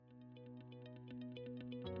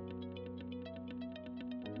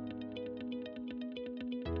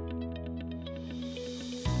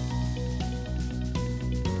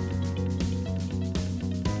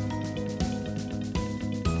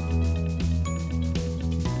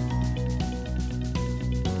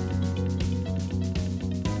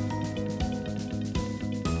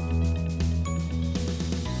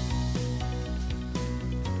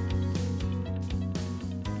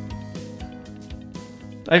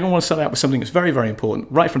I want to start out with something that's very, very important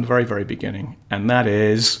right from the very, very beginning, and that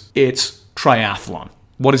is it's triathlon.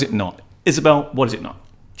 What is it not? Isabel, what is it not?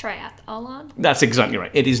 Triathlon? That's exactly right.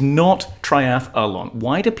 It is not triathlon.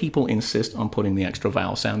 Why do people insist on putting the extra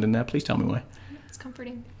vowel sound in there? Please tell me why. It's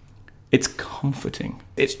comforting. It's comforting.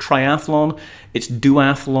 It's triathlon. It's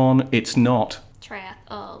duathlon. It's not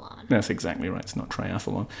Triathlon. That's exactly right. It's not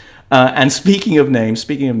triathlon. And speaking of names,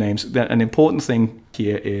 that an important thing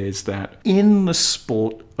here is that in the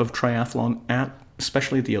sport of triathlon, at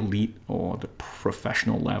especially the elite or the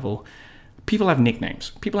professional level, people have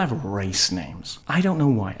nicknames. People have race names. I don't know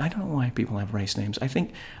why. I don't know why people have race names. I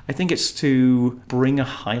think it's to bring a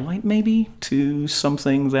highlight maybe to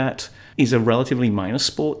something that is a relatively minor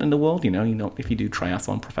sport in the world. You know, if you do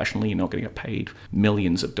triathlon professionally, you're not going to get paid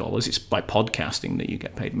millions of dollars. It's by podcasting that you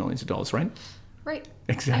get paid millions of dollars, right? Right.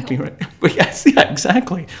 Exactly right. But yes, yeah,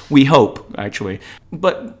 exactly. We hope, actually.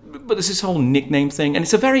 But there's this whole nickname thing, and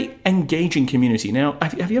it's a very engaging community. Now,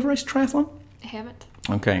 have you ever raced triathlon? I haven't.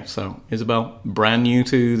 Okay, so Isabel, brand new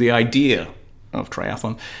to the idea of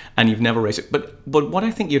triathlon, and you've never raced it. But what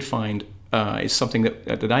I think you'd find is something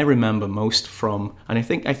that I remember most from, and I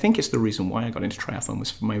think it's the reason why I got into triathlon, was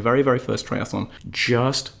from my very, very first triathlon,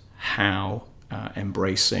 just how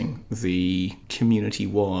embracing the community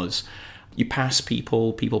was. You pass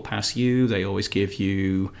people pass you, they always give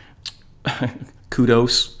you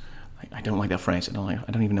kudos. I don't like that phrase. I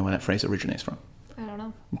don't even know where that phrase originates from. I don't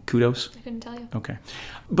know. Kudos? I couldn't tell you. Okay.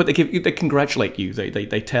 But they congratulate you.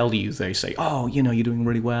 They tell you, they say, oh, you're doing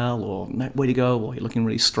really well, or way to go, or you're looking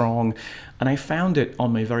really strong. And I found it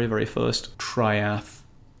on my very, very first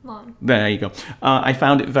triathlon. There you go. I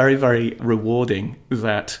found it very, very rewarding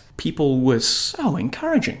that people were so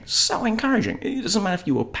encouraging. It doesn't matter if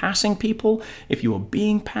you were passing people, if you were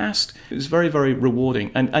being passed. It was very, very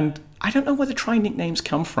rewarding. And I don't know where the tri nicknames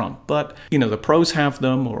come from, but, the pros have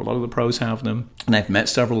them, or a lot of the pros have them. And I've met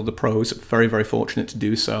several of the pros, very, very fortunate to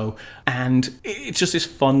do so. And it's just this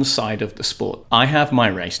fun side of the sport. I have my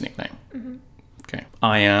race nickname. Mm-hmm. Okay.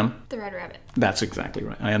 I am... the Red Rabbit. That's exactly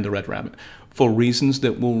right. I am the Red Rabbit. For reasons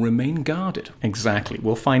that will remain guarded. Exactly.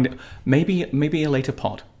 We'll find it. Maybe a later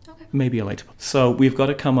pod. Okay. Maybe a later pod. So we've got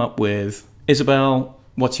to come up with... Isabel,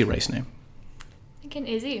 what's your race name? Thinking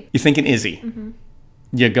Izzy. You're thinking Izzy? Mm-hmm.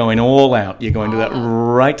 You're going all out. You're going to that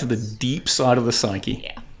right to the deep side of the psyche.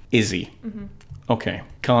 Yeah. Izzy. Mm-hmm. Okay.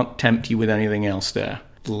 Can't tempt you with anything else there.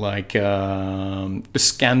 Like the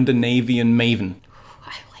Scandinavian Maven.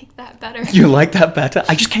 I like that better. You like that better?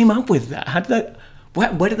 I just came up with that. How did that...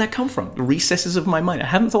 Where did that come from? The recesses of my mind. I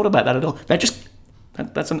haven't thought about that at all.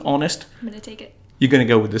 That's an honest... I'm going to take it. You're going to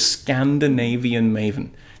go with the Scandinavian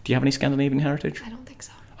Maven. Do you have any Scandinavian heritage? I don't think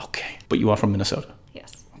so. Okay. But you are from Minnesota?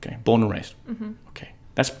 Yes. Okay. Born and raised? Mm-hmm. Okay.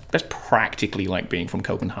 That's practically like being from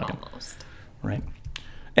Copenhagen. Almost. Right.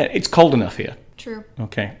 It's cold enough here. True.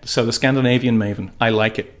 Okay. So the Scandinavian Maven. I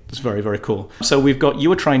like it. It's very, very cool. So we've got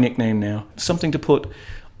you a try nickname now. Something to put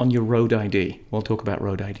on your road ID. We'll talk about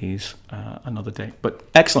road IDs another day. But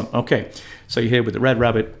excellent. Okay. So you're here with the Red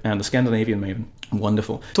Rabbit and the Scandinavian Maven.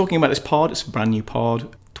 Wonderful. Talking about this pod, it's a brand new pod,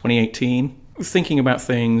 2018. Thinking about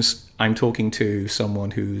things, I'm talking to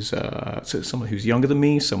someone who's younger than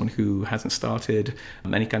me, someone who hasn't started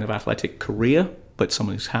any kind of athletic career, but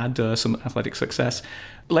someone who's had some athletic success.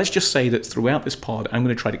 Let's just say that throughout this pod, I'm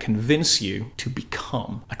going to try to convince you to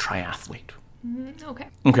become a triathlete. Okay.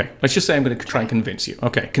 Okay, let's just say I'm going to try and convince you.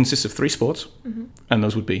 Okay, consists of 3 sports, and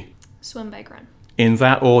those would be? Swim, bike, run. In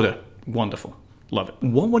that order. Wonderful. Love it.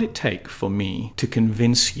 What would it take for me to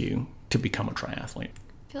convince you to become a triathlete?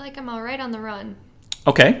 I feel like I'm all right on the run.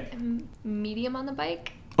 Okay. I'm medium on the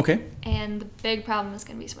bike. Okay. And the big problem is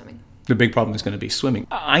going to be swimming. The big problem is going to be swimming.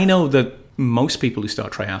 I know that most people who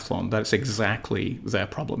start triathlon, that's exactly their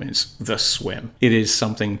problem, is the swim. It is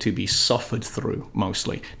something to be suffered through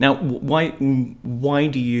mostly. Now, why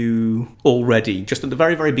do you already, just at the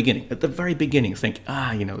very, very beginning, think,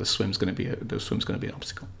 the swim's going to be an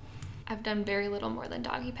obstacle? I've done very little more than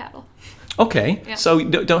doggy paddle. Okay, yeah. So you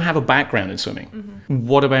don't have a background in swimming. Mm-hmm.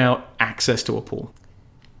 What about access to a pool?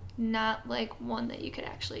 Not like one that you could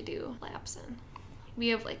actually do laps in. We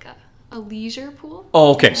have like a leisure pool.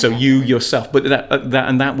 Oh, okay. So you yourself, but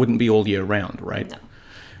that wouldn't be all year round, right? No.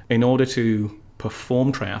 In order to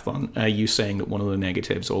perform triathlon, are you saying that one of the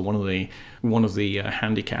negatives or one of the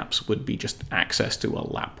handicaps would be just access to a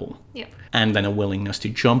lap pool? Yep. And then a willingness to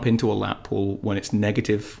jump into a lap pool when it's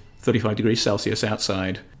negative 35 degrees Celsius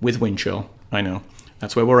outside with wind chill. I know.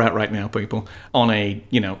 That's where we're at right now, people. On a,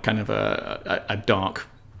 kind of a dark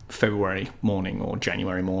February morning or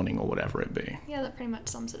January morning or whatever it be. Yeah, that pretty much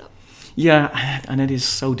sums it up. Yeah, and it is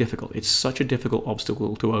so difficult. It's such a difficult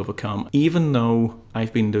obstacle to overcome. Even though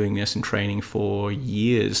I've been doing this and training for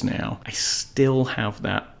years now, I still have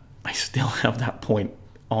that point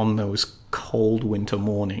on those cold winter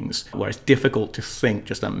mornings where it's difficult to think,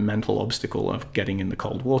 just that mental obstacle of getting in the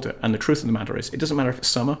cold water. And the truth of the matter is, it doesn't matter if it's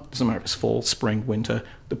summer, it doesn't matter if it's fall, spring, winter,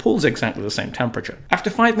 the pool's exactly the same temperature. After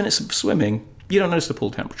 5 minutes of swimming, you don't notice the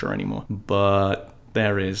pool temperature anymore. But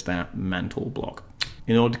there is that mental block.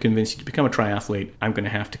 In order to convince you to become a triathlete, I'm going to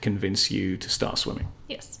have to convince you to start swimming.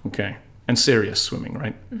 Yes. Okay. And serious swimming,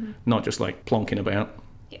 right? Mm-hmm. Not just like plonking about.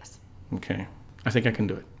 Yes. Okay. I think I can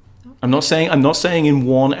do it. Okay. I'm not saying in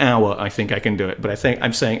 1 hour I think I can do it, but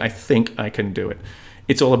I'm saying I think I can do it.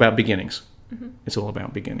 It's all about beginnings. Mm-hmm. It's all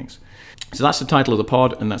about beginnings. So that's the title of the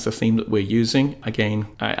pod, and that's the theme that we're using. Again,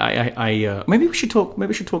 maybe we should talk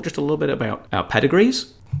just a little bit about our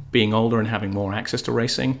pedigrees, being older and having more access to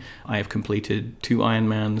racing. I have completed 2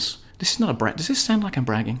 Ironmans. This is not a brag. Does this sound like I'm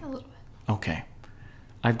bragging? A little bit. Okay.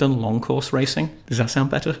 I've done long course racing. Does that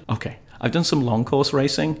sound better? Okay. I've done some long course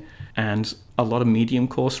racing and a lot of medium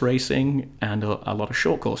course racing and a lot of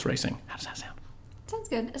short course racing. How does that sound? Sounds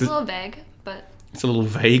good. It's a little vague, but... It's a little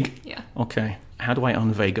vague? Yeah. Okay. How do I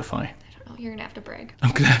unvaguify? I don't know. You're going to have to brag.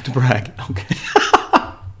 I'm going to have to brag. Okay.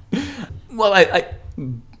 Well, I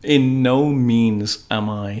in no means am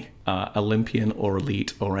I Olympian or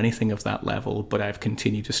elite or anything of that level, but I've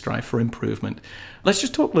continued to strive for improvement. Let's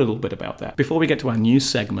just talk a little bit about that. Before we get to our news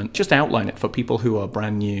segment, just outline it for people who are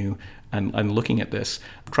brand new and looking at this.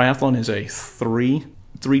 Triathlon is a three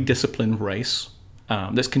discipline race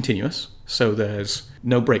that's continuous. So there's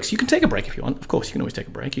no breaks. You can take a break if you want. Of course, you can always take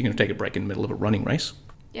a break. You can take a break in the middle of a running race.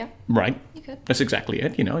 Yeah. Right. You could. That's exactly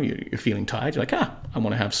it. You know, you're feeling tired. You're like, I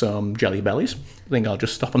want to have some jelly bellies. I think I'll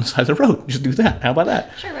just stop on the side of the road. Just do that. How about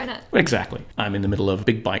that? Sure, why not? Exactly. I'm in the middle of a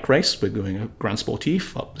big bike race. We're doing a Grand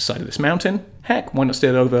Sportif up the side of this mountain. Heck, why not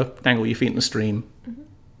steer over, dangle your feet in the stream,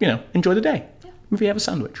 enjoy the day. Yeah. Maybe have a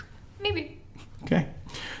sandwich. Maybe. Okay.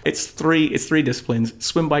 It's three disciplines,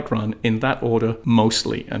 swim, bike, run, in that order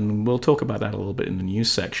mostly. And we'll talk about that a little bit in the news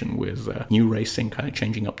section with new racing kind of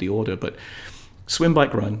changing up the order. But swim,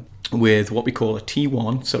 bike, run with what we call a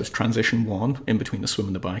T1. So it's transition 1 in between the swim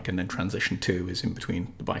and the bike, and then transition 2 is in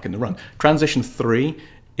between the bike and the run. Transition 3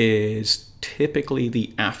 is typically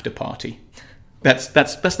the after party. That's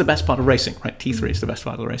the best part of racing, right? T3 is the best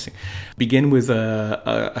part of the racing. Begin with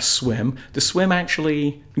a swim. The swim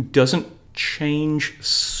actually doesn't change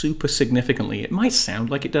super significantly. It might sound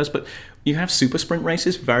like it does, but you have super sprint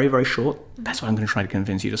races, very, very short. That's what I'm going to try to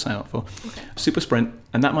convince you to sign up for. Okay. Super sprint,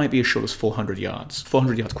 and that might be as short as 400 yards.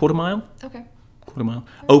 400 yards, quarter mile? Okay. Quarter mile.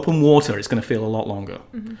 Open water, it's going to feel a lot longer.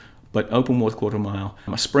 Mm-hmm. But open water, quarter mile.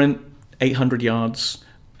 A sprint, 800 yards,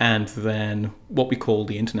 and then what we call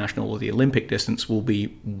the international or the Olympic distance will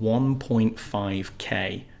be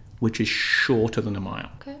 1.5K, which is shorter than a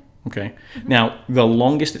mile. Okay. Mm-hmm. Now, the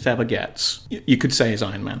longest it ever gets, you could say, is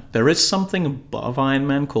Ironman. There is something above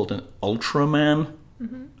Ironman called an Ultraman,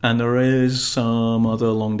 mm-hmm. and there is some other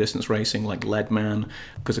long-distance racing like Leadman,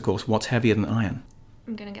 because, of course, what's heavier than iron?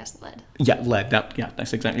 I'm going to guess lead. Yeah, lead.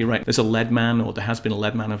 That's exactly right. There's a Leadman, or there has been a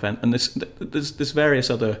Leadman event, and there's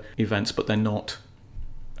various other events, but they're not,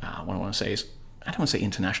 what I want to say is, I don't want to say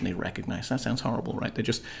internationally recognized. That sounds horrible, right? They're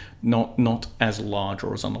just not as large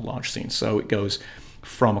or as on the large scene. So it goes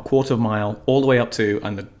from a quarter mile all the way up to,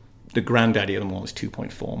 and the granddaddy of them all is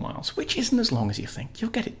 2.4 miles, which isn't as long as you think. You'll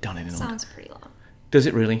get it done in an order. Sounds pretty long. Does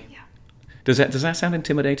it really? Yeah. Does that sound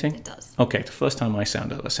intimidating? It does. Okay, the first time I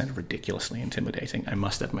sounded it, that sounded ridiculously intimidating, I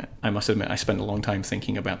must admit. I spent a long time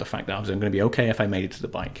thinking about the fact that I was going to be okay if I made it to the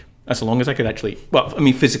bike. As long as I could actually,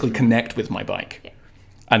 physically connect with my bike. Yeah.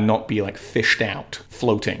 And not be like fished out,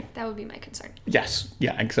 floating. That would be my concern. Yes,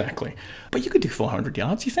 yeah, exactly. But you could do 400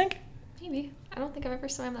 yards, you think? Maybe. I don't think I've ever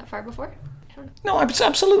swam that far before. I don't know. No,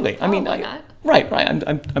 absolutely. Oh, why not? Right.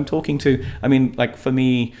 I'm talking to, like for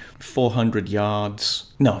me, 400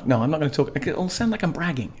 yards. No, I'm not going to talk. It'll sound like I'm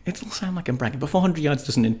bragging. But 400 yards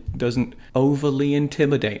doesn't overly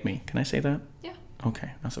intimidate me. Can I say that? Yeah.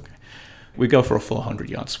 Okay, that's okay. We go for a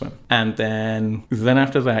 400-yard swim. And then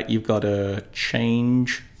after that, you've got to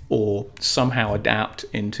change or somehow adapt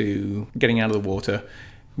into getting out of the water,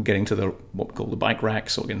 getting to what we call the bike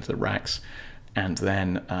racks, or getting to the racks, and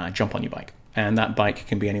then jump on your bike. And that bike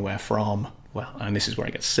can be anywhere from, and this is where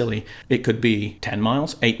it gets silly, it could be 10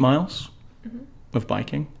 miles, 8 miles mm-hmm. of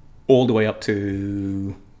biking, all the way up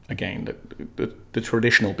to, again, the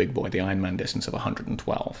traditional big boy, the Ironman distance of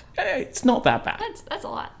 112. It's not that bad. That's a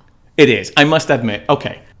lot. It is, I must admit.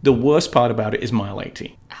 Okay, the worst part about it is mile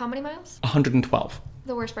 80. How many miles? 112.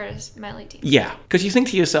 The worst part is mile 18. Yeah, because you think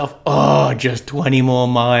to yourself, oh, just 20 more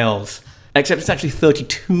miles. Except it's actually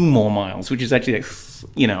 32 more miles, which is actually,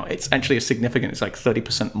 it's actually a significant, it's like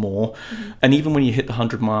 30% more. Mm-hmm. And even when you hit the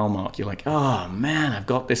 100-mile mark, you're like, oh, man, I've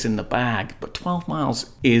got this in the bag. But 12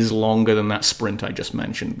 miles is longer than that sprint I just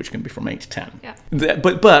mentioned, which can be from 8 to 10. Yeah.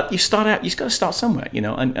 But you start out, you've got to start somewhere, and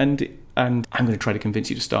I'm going to try to convince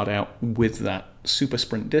you to start out with that super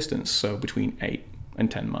sprint distance, so between 8 and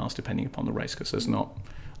 10 miles, depending upon the race, because there's not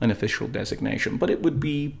an official designation, but it would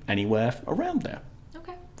be anywhere around there.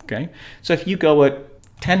 Okay, so if you go at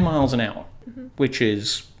 10 miles an hour, mm-hmm. which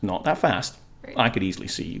is not that fast, right. I could easily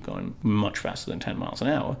see you going much faster than 10 miles an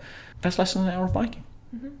hour. That's less than an hour of biking.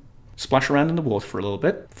 Mm-hmm. Splash around in the water for a little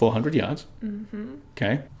bit, 400 yards. Mm-hmm.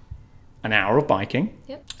 Okay, an hour of biking.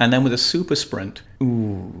 Yep. And then with a super sprint,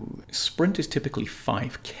 sprint is typically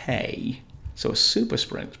 5K. So a super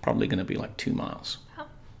sprint is probably going to be like 2 miles. Oh,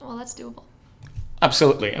 well, that's doable.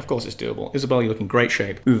 Absolutely. Of course it's doable. Isabel, you look in great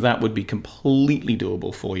shape. That would be completely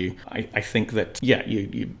doable for you. I think that,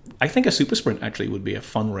 I think a super sprint actually would be a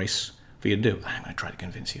fun race for you to do. I'm going to try to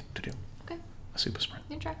convince you to do a super sprint.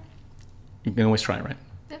 You try. You can always try, right?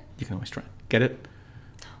 Yeah. You can always try. Get it?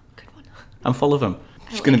 Oh, good one. I'm full of them.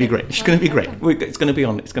 She's going to be great. She's going to be great. It's going to be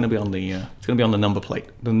on the number plate.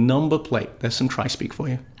 The number plate. There's some tri-speak for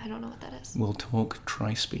you. I don't know what that is. We'll talk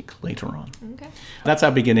tri-speak later on. Okay. That's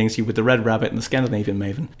our beginnings. You with the Red Rabbit and the Scandinavian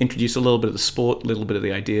Maven. Introduce a little bit of the sport, a little bit of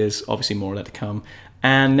the ideas. Obviously, more of that to come.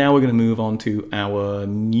 And now we're going to move on to our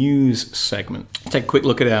news segment. Take a quick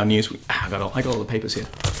look at our news. I got all the papers here.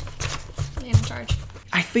 I'm in charge.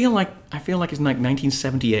 I feel like it's like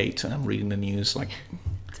 1978, and I'm reading the news like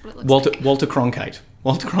Walter Cronkite.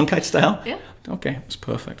 Walter Cronkite style? Yeah. Okay, that's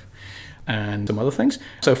perfect. And some other things.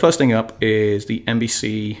 So first thing up is the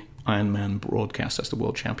NBC Ironman broadcast. That's the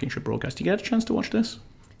World Championship broadcast. Did you get a chance to watch this?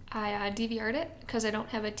 I DVR'd it because I don't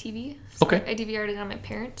have a TV. So okay. I DVR'd it on my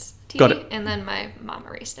parents' TV. Got it. And then my mom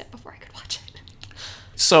erased it before I could watch it.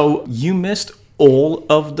 So you missed all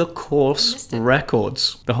of the course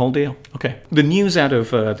records. The whole deal. Okay. The news out of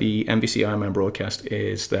the NBC Ironman broadcast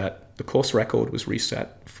is that the course record was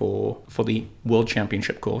reset for the World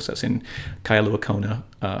Championship course. That's in Kailua Kona,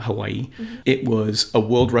 Hawaii. Mm-hmm. It was a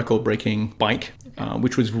world record-breaking bike,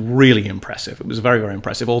 which was really impressive. It was very, very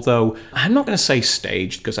impressive. Although I'm not going to say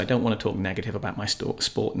staged because I don't want to talk negative about my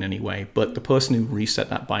sport in any way. But the person who reset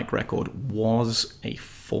that bike record was a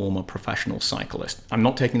former professional cyclist. I'm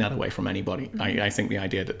not taking that away from anybody. Mm-hmm. I think the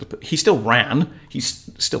idea that he still ran, he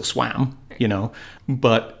still swam,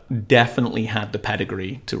 but definitely had the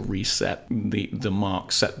pedigree to reset the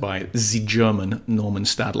mark set by the German Norman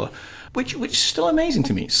Stadler, which is still amazing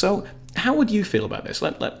to me. So how would you feel about this?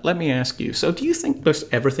 Let me ask you. So do you think that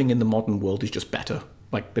everything in the modern world is just better,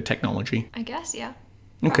 like the technology? I guess, yeah.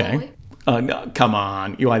 Okay. No, come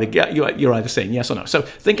on. You're either saying yes or no. So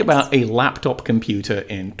think about a laptop computer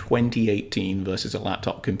in 2018 versus a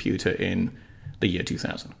laptop computer in the year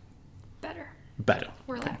 2000. Better.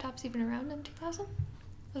 Were laptops even around in 2000?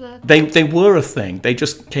 They were a thing. They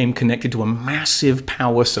just came connected to a massive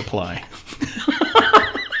power supply.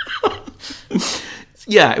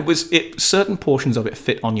 Yeah, certain portions of it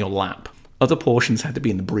fit on your lap. Other portions had to be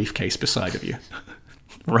in the briefcase beside of you.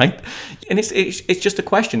 Right? And it's just a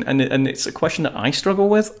question, and it's a question that I struggle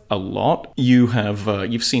with a lot.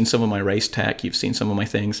 You've seen some of my race tech, you've seen some of my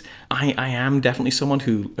things. I am definitely someone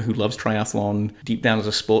who loves triathlon deep down as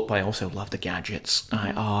a sport, but I also love the gadgets.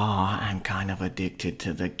 I'm kind of addicted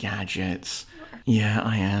to the gadgets. Yeah,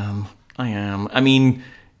 I am. I mean,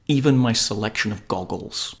 even my selection of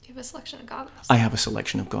goggles. You have a selection of goggles? I have a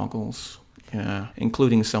selection of goggles. Yeah,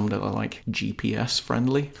 including some that are like GPS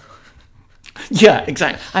friendly. Yeah,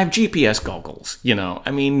 exactly. I have GPS goggles,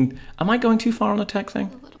 I mean, am I going too far on the tech thing?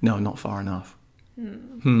 No, not far enough.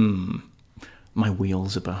 My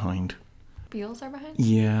wheels are behind. Wheels are behind?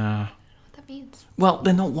 Yeah. I don't know what that means. Well,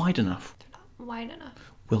 they're not wide enough. They're not wide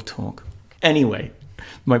enough. We'll talk. Okay. Anyway,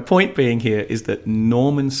 my point being here is that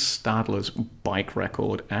Norman Stadler's bike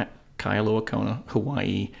record at Kailua Kona,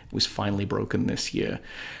 Hawaii, was finally broken this year.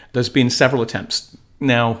 There's been several attempts.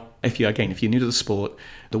 Now, if you're new to the sport,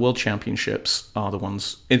 the World Championships are the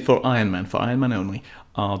ones, for Ironman only,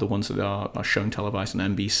 are the ones that are shown televised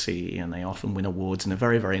on NBC, and they often win awards, and they're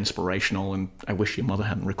very, very inspirational, and I wish your mother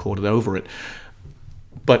hadn't recorded over it.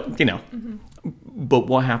 But, But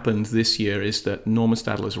what happened this year is that Norman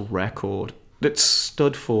Stadler's record, that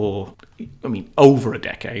stood for, over a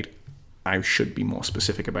decade, I should be more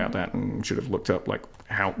specific about that and should have looked up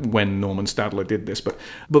when Norman Stadler did this. But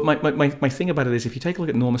my thing about it is, if you take a look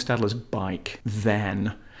at Norman Stadler's bike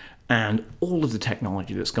then and all of the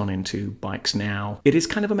technology that's gone into bikes now, it is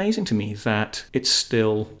kind of amazing to me that it's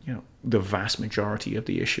still, the vast majority of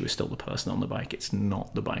the issue is still the person on the bike. It's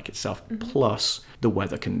not the bike itself, plus the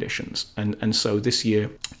weather conditions. And so this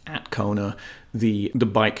year at Kona, the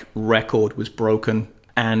bike record was broken,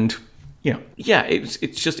 and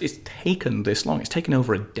it's taken this long. It's taken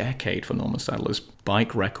over a decade for Norman Sadler's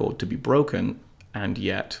bike record to be broken. And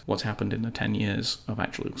yet, what's happened in the 10 years of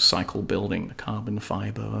actual cycle building, the carbon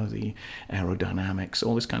fiber, the aerodynamics,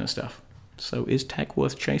 all this kind of stuff. So is tech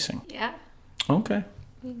worth chasing? Yeah. Okay.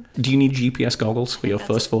 Do you need GPS goggles for your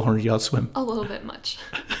first 400-yard swim? A little bit much.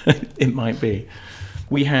 It might be.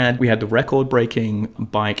 We had the record-breaking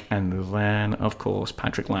bike, and then, of course,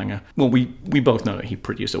 Patrick Lange. Well, we both know that he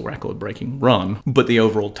produced a record-breaking run, but the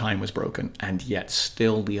overall time was broken, and yet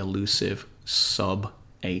still the elusive sub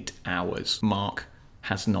 8 hours mark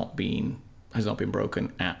has not been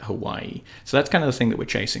broken at Hawaii. So that's kind of the thing that we're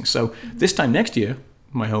chasing. So this time next year,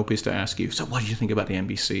 my hope is to ask you, so what did you think about the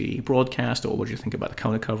NBC broadcast, or what did you think about the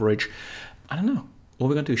Kona coverage? I don't know. What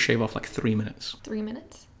we're going to do is shave off like 3 minutes. 3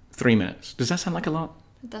 minutes? 3 minutes. Does that sound like a lot?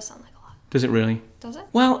 It does sound like a lot. Does it really? Does it?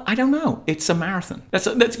 Well, I don't know. It's a marathon. That's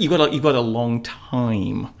you've got a long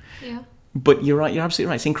time. Yeah. But you're right. You're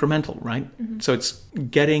absolutely right. It's incremental, right? Mm-hmm. So it's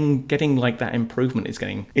getting like that improvement is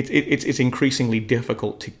getting. It's increasingly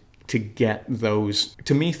difficult to get those.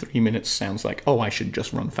 To me, 3 minutes sounds like, oh, I should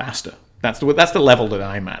just run faster. That's the level that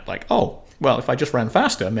I'm at. Like, oh, well, if I just ran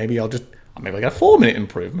faster, maybe I get a 4-minute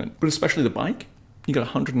improvement. But especially the bike, you got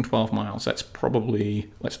 112 miles. That's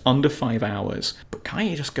under 5 hours. But can't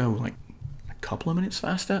you just go like a couple of minutes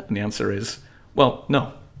faster? And the answer is, well,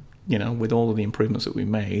 no. With all of the improvements that we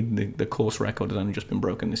made, the course record has only just been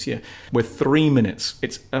broken this year. With 3 minutes,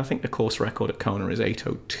 I think the course record at Kona is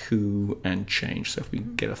 8:02 and change. So if we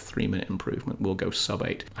get a 3-minute improvement, we'll go sub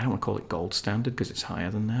 8. I don't want to call it gold standard because it's higher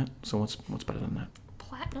than that. So what's better than that?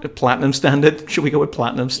 Platinum. Platinum standard? Should we go with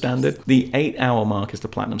platinum standard? Yes. The 8-hour mark is the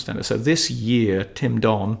platinum standard. So this year, Tim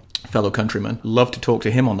Don, fellow countryman, love to talk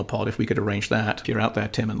to him on the pod if we could arrange that. If you're out there,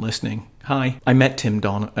 Tim, and listening. Hi. I met Tim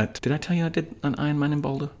Don did I tell you I did an Ironman in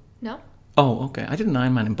Boulder? No. Oh, okay. I did an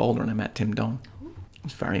Ironman in Boulder and I met Tim Don. It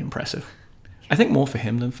was very impressive. I think more for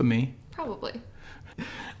him than for me. Probably.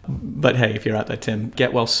 But hey, if you're out there, Tim,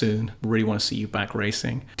 get well soon. Really want to see you back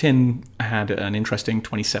racing. Tim had an interesting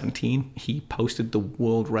 2017. He posted the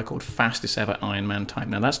world record fastest ever Ironman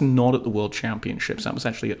time. Now, that's not at the World Championships. That was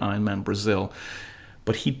actually at Ironman Brazil.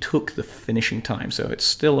 But he took the finishing time, so it's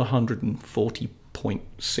still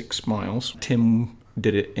 140.6 miles. Tim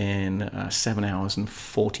did it in 7 hours and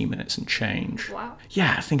 40 minutes and change. Wow.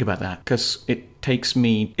 Yeah, think about that, because it takes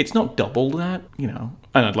me, it's not double that, and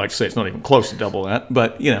I'd like to say it's not even close to double that,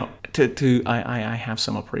 but, I have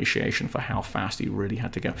some appreciation for how fast he really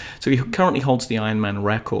had to go. So he currently holds the Ironman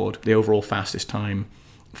record, the overall fastest time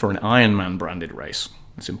for an Ironman branded race.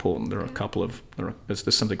 It's important. There are a couple of,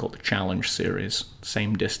 there's something called the Challenge Series,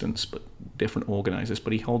 same distance but different organizers,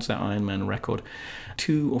 but he holds that Ironman record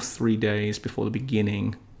 2 or 3 days before the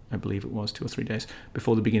beginning, I believe it was 2 or 3 days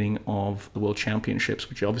before the beginning of the World Championships,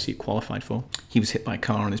 which he obviously qualified for. He was hit by a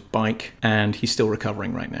car on his bike and he's still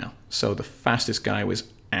recovering right now. So the fastest guy was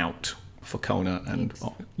out for Kona, and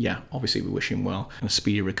obviously we wish him well and a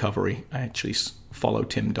speedy recovery. I actually follow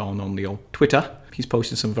Tim Don on the old Twitter. He's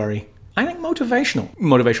posted some very, I think,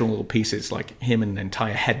 motivational little pieces, like him in an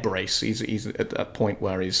entire head brace. He's at that point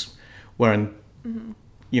where he's wearing,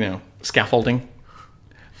 scaffolding.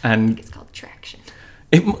 And I think it's called traction.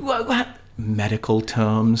 Medical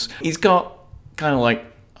terms. He's got kind of like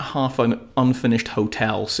half an unfinished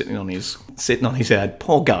hotel sitting on his head.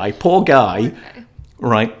 Poor guy. Okay.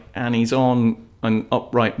 Right. And he's on an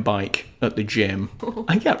upright bike at the gym.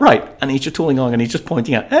 Yeah, right. And he's just tooling along and he's just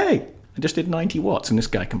pointing out, hey, I just did 90 watts, and this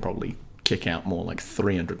guy can probably kick out more like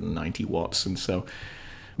 390 watts. And so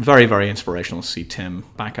very, very inspirational to see Tim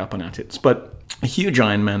back up and at it. But a huge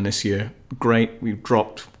Ironman this year. Great. We've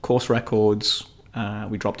dropped course records.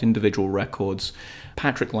 We dropped individual records.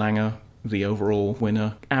 Patrick Lange, the overall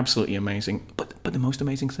winner, absolutely amazing. But the most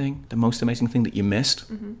amazing thing that you missed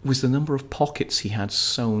was the number of pockets he had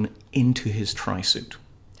sewn into his tri-suit.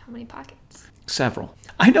 How many pockets? Several.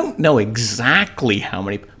 I don't know exactly how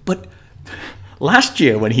many, but last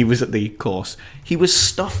year when he was at the course, he was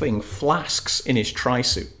stuffing flasks in his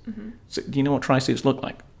tri-suit. So, do you know what tri-suits look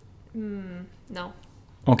like? No.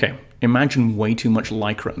 Okay, imagine way too much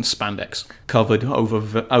lycra and spandex covered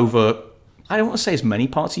over, I don't want to say as many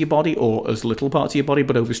parts of your body or as little parts of your body,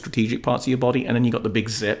 but over strategic parts of your body, and then you got the big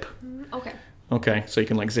zip. Okay, so you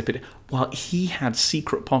can zip it. Well, he had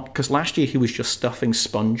secret pockets, because last year he was just stuffing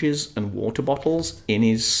sponges and water bottles in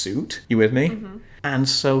his suit. You with me? And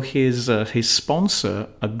so his sponsor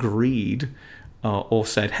agreed or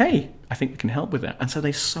said, hey, I think we can help with that. And so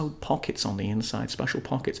they sewed pockets on the inside, special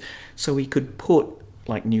pockets, so he could put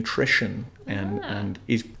like nutrition and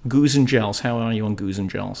his goos and gels. How are you on goos and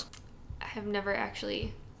gels? I have never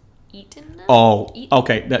actually eaten them.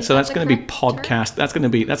 Okay. So that's going to be podcast. Term? That's going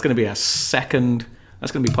to be a second.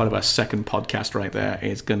 That's going to be part of our second podcast right there.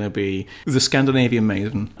 It's going to be the Scandinavian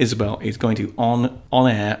maiden, Isabel, is going to, on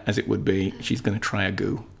air, as it would be, she's going to try a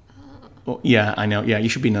goo. Oh, yeah, I know. Yeah, you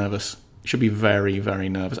should be nervous. You should be very, very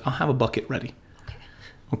nervous. I'll have a bucket ready.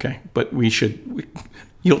 Okay. But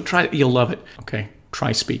you'll love it. Okay.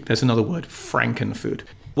 Try speak. There's another word, frankenfood.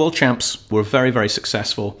 World champs were very, very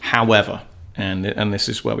successful. However, and this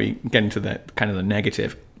is where we get into the kind of the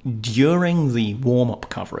negative, during the warm-up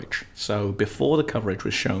coverage, so before the coverage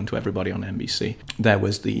was shown to everybody on NBC, there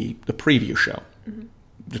was the preview show. Mm-hmm.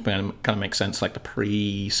 Just kind of makes sense, like the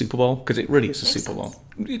pre-Super Bowl, because it really is a Super Bowl.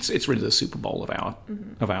 It's really the Super Bowl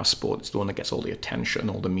of our sport. It's the one that gets all the attention,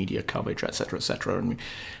 all the media coverage, etc., and we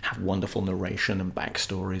have wonderful narration and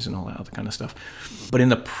backstories and all that other kind of stuff. But in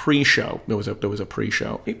the pre-show, there was a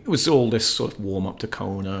pre-show. It was all this sort of warm-up to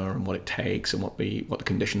Kona and what it takes and what the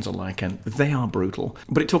conditions are like, and they are brutal.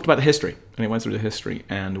 But it talked about the history, and it went through the history,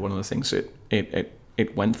 and one of the things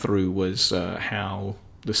it went through was how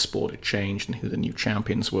the sport had changed and who the new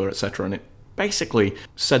champions were, etc. And it basically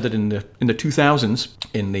said that in the 2000s,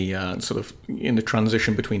 in the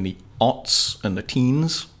transition between the aughts and the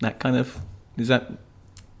teens, that kind of, is that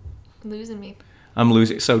losing me? I'm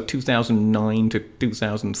losing. So 2009 to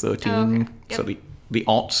 2013. Oh, okay. Yep. So the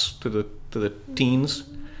aughts to the teens.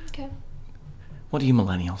 Okay. What do you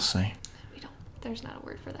millennials say? We don't. There's not a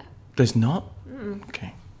word for that. There's not? Mm-mm.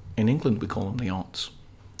 Okay. In England, we call them the aughts.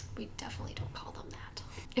 We definitely don't call them that.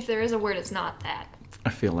 If there is a word, it's not that. I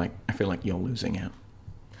feel like you're losing it.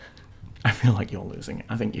 I feel like you're losing it.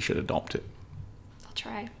 I think you should adopt it. I'll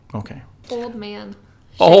try. Okay. Old man.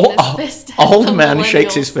 Old man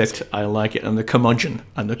shakes his fist. I like it. And the curmudgeon.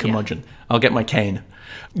 Yeah. I'll get my cane.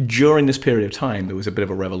 During this period of time, there was a bit of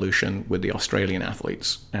a revolution with the Australian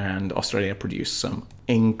athletes, and Australia produced some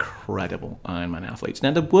incredible Ironman athletes.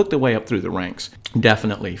 Now, they've worked their way up through the ranks,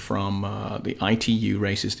 definitely from the ITU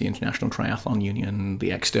races, the International Triathlon Union, the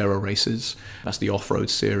Xterra races, that's the off-road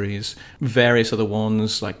series, various other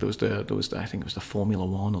ones, like there was the I think it was the Formula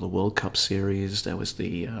One or the World Cup series, there was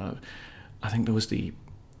the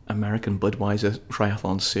American Budweiser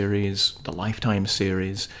Triathlon Series, the Lifetime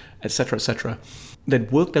Series, etc., etc.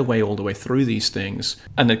 They'd worked their way all the way through these things,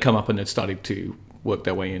 and they'd come up and they'd started to work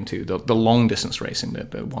their way into the long-distance racing, the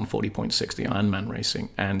 140.6, the Ironman racing.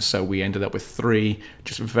 And so we ended up with three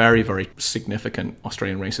just very, very significant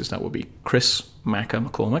Australian races. That would be Chris Macca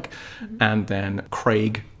McCormack, and then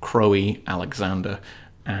Craig Crowe Alexander,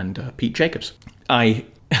 and Pete Jacobs. I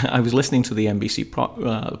was listening to the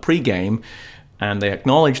NBC pre-game, and they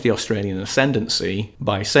acknowledged the Australian ascendancy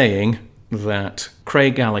by saying that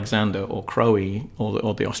Craig Alexander, or Crowe,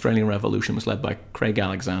 or the Australian Revolution was led by Craig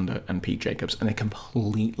Alexander and Pete Jacobs, and they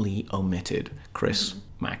completely omitted Chris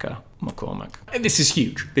Macca McCormack. This is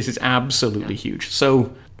huge. This is absolutely huge.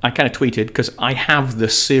 So I kind of tweeted, because I have the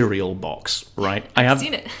cereal box, right? I've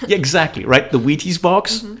seen it. Yeah, exactly, right? The Wheaties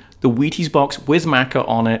box. The Wheaties box with Macca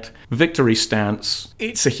on it, victory stance.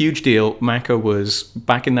 It's a huge deal. Macca was,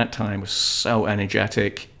 back in that time, was so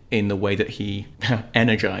energetic in the way that he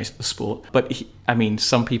energized the sport. But,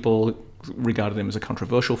 some people regarded him as a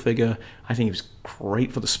controversial figure. I think he was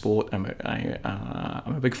great for the sport. I'm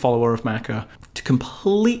a big follower of Macca. To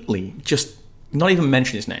completely just not even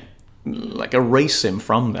mention his name, like erase him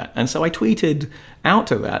from that. And so I tweeted out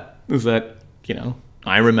to that,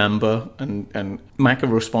 I remember, and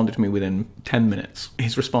Macca responded to me within 10 minutes.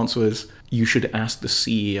 His response was, you should ask the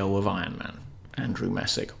CEO of Ironman, Andrew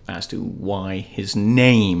Messick, as to why his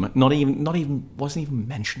name wasn't even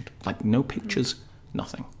mentioned. Like, no pictures,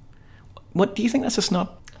 nothing. What, do you think that's a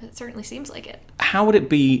snub? It certainly seems like it. How would it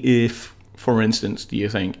be if, for instance, do you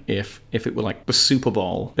think, if it were like the Super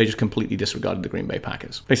Bowl, they just completely disregarded the Green Bay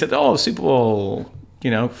Packers? They said, the Super Bowl,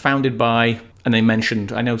 founded by... And they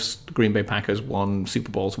mentioned, I know the Green Bay Packers won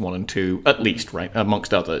Super Bowls 1 and 2, at least, right,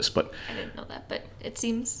 amongst others. But I didn't know that, but it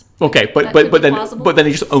seems okay. But then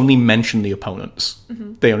they just only mention the opponents.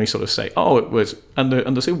 Mm-hmm. They only sort of say, it was, and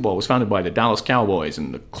the Super Bowl was founded by the Dallas Cowboys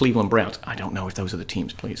and the Cleveland Browns. I don't know if those are the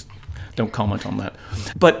teams. Please don't comment on that.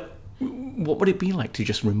 But what would it be like to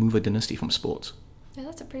just remove a dynasty from sports? Yeah,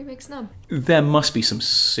 that's a pretty big snub. There must be some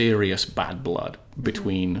serious bad blood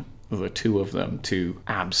between the two of them to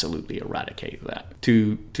absolutely eradicate that,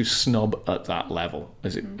 to snub at that level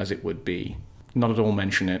as it would be. Not at all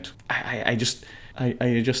mention it.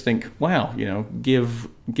 I just think, wow, give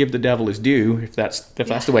the devil his due if that's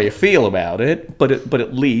the way you feel about it. But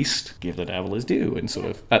at least give the devil his due and sort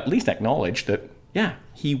of at least acknowledge that, yeah,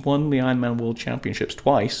 he won the Ironman World Championships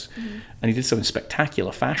twice, and he did so in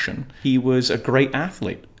spectacular fashion. He was a great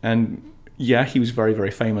athlete, and yeah, he was very,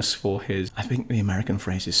 very famous for his, I think the American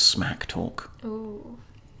phrase is smack talk. Ooh,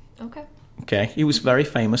 okay. Okay, he was very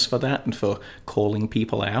famous for that and for calling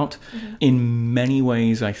people out. In many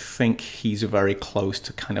ways, I think he's very close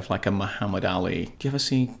to kind of like a Muhammad Ali. Do you ever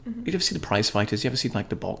see the prize fighters? Do you ever see like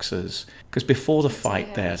the boxers? Because before the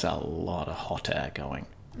fight, there's a lot of hot air going.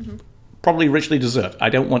 Probably richly deserved. I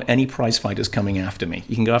don't want any prize fighters coming after me.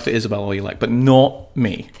 You can go after Isabel all you like, but not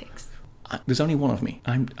me. Thanks. There's only one of me.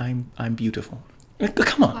 I'm beautiful.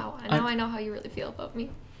 Come on. Wow, now I know how you really feel about me.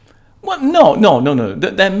 Well, no.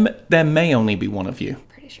 There may only be one of you.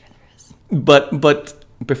 Pretty sure there is. But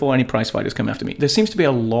before any prize fighters come after me, there seems to be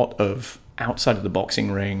a lot of, outside of the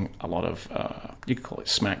boxing ring, a lot of, you could call it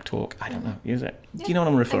smack talk. I don't know. Is it? Yeah. Do you know what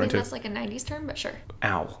I'm referring to? That's like a 90s term, but sure.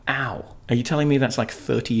 Ow. Are you telling me that's like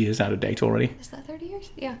 30 years out of date already? Is that 30 years?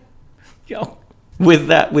 Yeah. Yo, with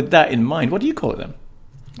that in mind, what do you call it then?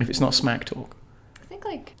 If it's not smack talk? I think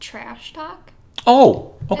like trash talk.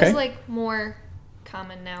 Oh, okay. It's like more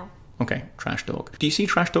common now. Okay, trash talk. Do you see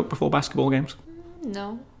trash talk before basketball games?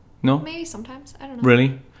 No. No? Maybe sometimes. I don't know.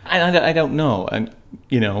 Really? I don't know. And,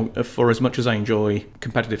 for as much as I enjoy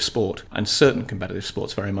competitive sport, and certain competitive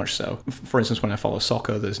sports very much so, for instance, when I follow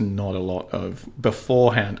soccer, there's not a lot of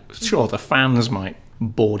beforehand. Sure, the fans might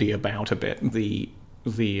bawdy about a bit. The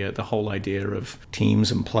whole idea of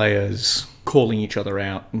teams and players calling each other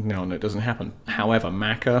out, no, it doesn't happen. However,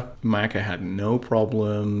 Macca had no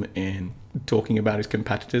problem in talking about his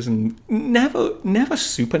competitors, and never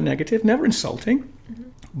super negative, never insulting,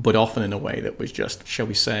 but often in a way that was just, shall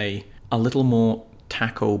we say, a little more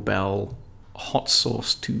Taco Bell hot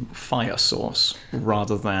sauce to fire sauce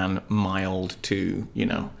rather than mild to,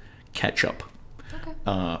 ketchup.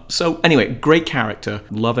 Okay. So anyway, great character.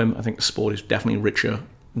 Love him. I think the sport is definitely richer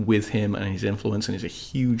with him and his influence, and he's a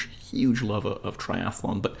huge, huge lover of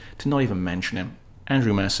triathlon. But to not even mention him,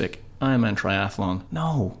 Andrew Messick, Ironman Triathlon.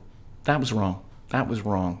 No, that was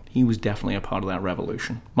wrong. He was definitely a part of that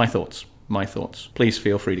revolution. My thoughts. Please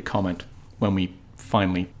feel free to comment when we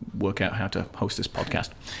finally work out how to host this podcast.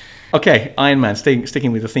 Okay, Ironman,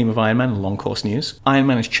 sticking with the theme of Ironman and long course news.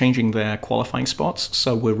 Ironman is changing their qualifying spots,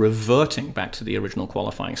 so we're reverting back to the original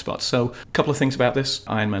qualifying spots. So a couple of things about this.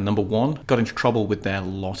 Ironman, number one, got into trouble with their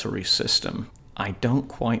lottery system. I don't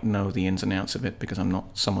quite know the ins and outs of it because I'm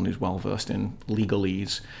not someone who's well versed in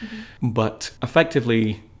legalese, but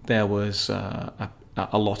effectively there was a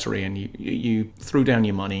lottery, and you threw down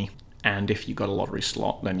your money. And if you got a lottery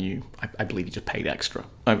slot, then I believe you just paid extra.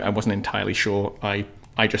 I wasn't entirely sure. I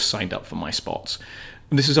just signed up for my spots.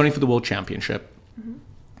 This is only for the World Championship.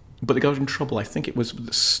 But they got in trouble. I think it was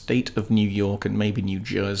the state of New York and maybe New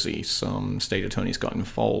Jersey. Some state attorneys got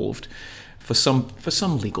involved for some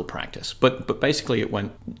legal practice. But basically it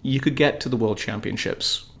went, you could get to the World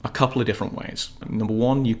Championships a couple of different ways. Number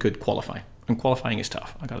one, you could qualify. And qualifying is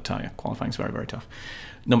tough, I got to tell you. Qualifying is very, very tough.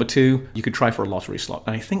 Number two, you could try for a lottery slot.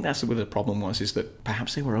 And I think that's where the problem was, is that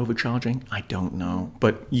perhaps they were overcharging. I don't know.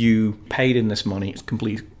 But you paid in this money. It's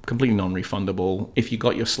completely non-refundable. If you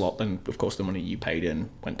got your slot, then, of course, the money you paid in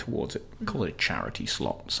went towards it. We call it a charity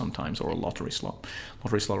slot sometimes, or a lottery slot.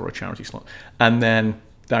 Lottery slot or a charity slot. And then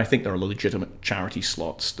I think there are legitimate charity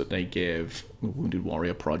slots that they give, the Wounded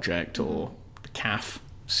Warrior Project or the CAF,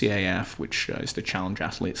 which is the Challenge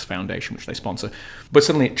Athletes Foundation, which they sponsor. But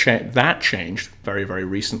suddenly that changed very, very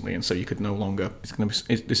recently, and so you could no longer, this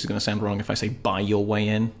is going to sound wrong if I say buy your way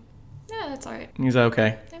in. Yeah, that's all right. Is that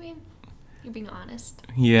okay? I mean, you're being honest.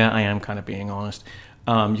 Yeah, I am kind of being honest.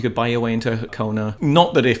 You could buy your way into Kona.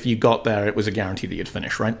 Not that if you got there, it was a guarantee that you'd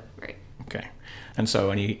finish, right? Right. Okay. And so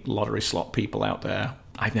any lottery slot people out there,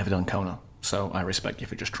 I've never done Kona, so I respect you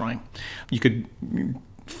for just trying. You could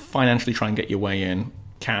financially try and get your way in,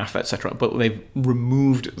 CAF, etc. But they've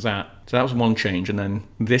removed that. So that was one change. And then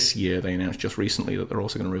this year, they announced just recently that they're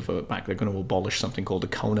also going to revert back. They're going to abolish something called the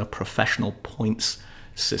Kona Professional Points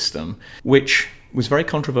System, which was very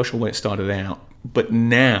controversial when it started out. But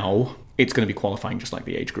now it's going to be qualifying just like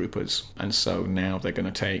the age groupers. And so now they're going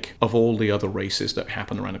to take, of all the other races that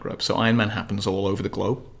happen around the globe. So Ironman happens all over the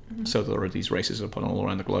globe. So there are these races that are put all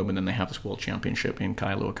around the globe, and then they have this World Championship in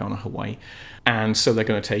Kailua Kona, Hawaii. And so they're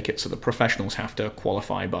going to take it, so the professionals have to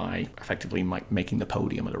qualify by effectively making the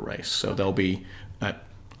podium at a race. So there'll be, at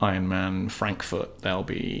Ironman Frankfurt, there'll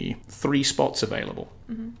be 3 spots available.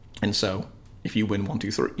 And so if you win 1,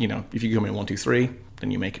 2, 3, if you come in 1, 2, 3,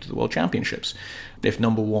 then you make it to the World Championships. If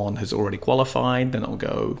number one has already qualified, then it'll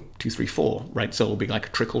go 2, 3, 4, right? So it'll be like a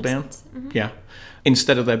trickle down. Yeah.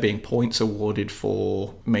 Instead of there being points awarded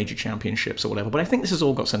for major championships or whatever. But I think this has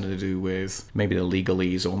all got something to do with maybe the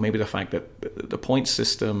legalese or maybe the fact that the point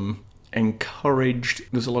system encouraged,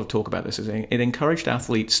 there's a lot of talk about this, it encouraged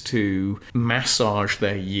athletes to massage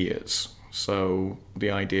their years. So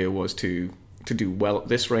the idea was to do well at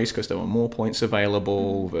this race because there were more points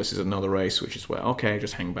available versus another race, which is where, okay,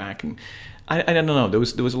 just hang back. And I don't know, there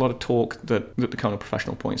was a lot of talk that the kind of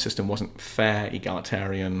professional point system wasn't fair,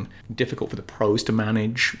 egalitarian, difficult for the pros to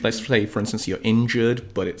manage. Let's say, for instance, you're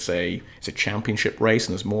injured, but it's a championship race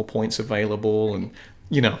and there's more points available, and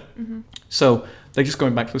So they're just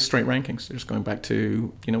going back to the straight rankings. They're just going back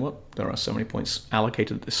to, you know what, there are so many points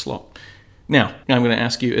allocated at this slot. Now, I'm going to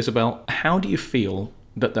ask you, Isabel, how do you feel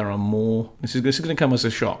that there are more... This is going to come as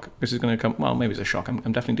a shock. This is going to come... Well, maybe it's a shock. I'm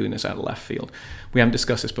definitely doing this out of left field. We haven't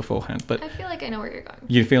discussed this beforehand, but... I feel like I know where you're going.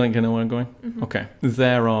 You feel like you know where I'm going? Mm-hmm. Okay.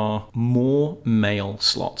 There are more male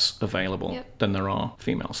slots available than there are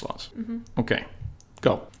female slots. Mm-hmm. Okay.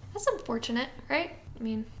 Go. That's unfortunate, right? I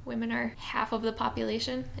mean, women are half of the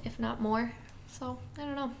population, if not more. So, I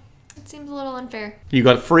don't know. It seems a little unfair. You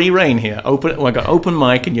got free reign here. I got open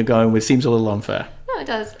mic and you're going with seems a little unfair. No, it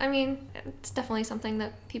does. I mean, it's definitely something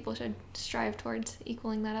that people should strive towards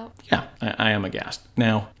equaling that out. Yeah, I am aghast.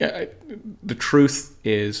 Now, the truth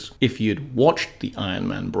is, if you'd watched the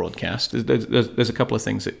Ironman broadcast, there's a couple of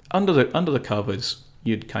things that under the covers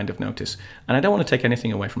you'd kind of notice. And I don't want to take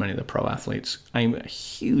anything away from any of the pro athletes. I have a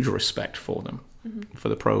huge respect for them. Mm-hmm. For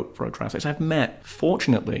the pro triathletes. I've met,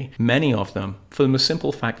 fortunately, many of them for the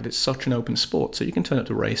simple fact that it's such an open sport. So you can turn up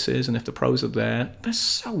to races, and if the pros are there, they're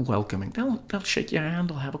so welcoming. They'll shake your hand,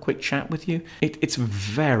 they'll have a quick chat with you. It's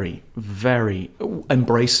very, very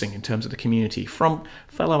embracing in terms of the community, from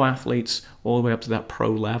fellow athletes all the way up to that pro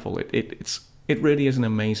level. It really is an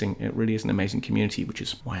amazing community, which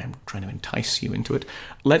is why I'm trying to entice you into it.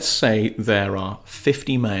 Let's say there are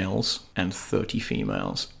 50 males and 30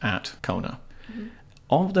 females at Kona. Mm-hmm.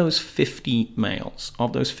 Of those 50 males,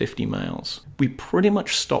 we pretty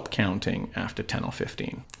much stop counting after 10 or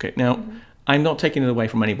 15. Okay, now, I'm not taking it away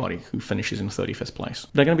from anybody who finishes in 35th place.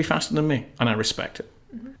 They're going to be faster than me, and I respect it.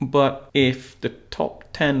 Mm-hmm. But if the top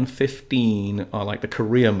 10, 15 are like the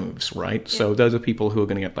career moves, right? Yeah. So those are people who are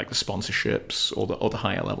going to get like the sponsorships or the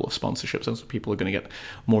higher level of sponsorships. Those are people who are going to get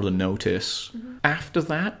more of the notice. Mm-hmm. After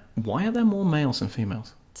that, why are there more males than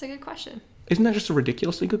females? It's a good question. Isn't that just a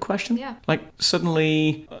ridiculously good question? Yeah. Like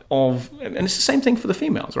suddenly and it's the same thing for the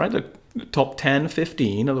females, right? The top 10,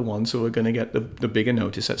 15 are the ones who are going to get the bigger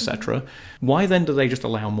notice, etc. Mm-hmm. Why then do they just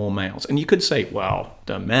allow more males? And you could say, well,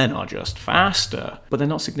 the men are just faster, but they're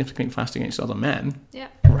not significantly faster against other men. Yeah.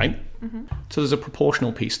 Right? Mm-hmm. So there's a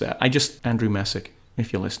proportional piece there. Andrew Messick,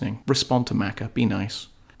 if you're listening, respond to Macca, be nice,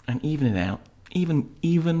 and even it out.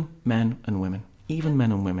 Even men and women. Even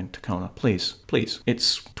men and women to Kona, please.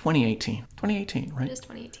 It's 2018. 2018, right? It is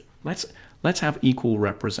 2018. Let's have equal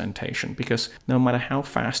representation, because no matter how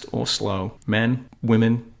fast or slow, men,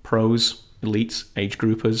 women, pros, elites, age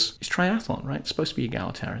groupers, it's triathlon, right? It's supposed to be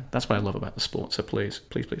egalitarian. That's what I love about the sport. So please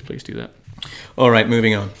do that. All right,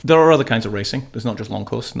 moving on. There are other kinds of racing. There's not just long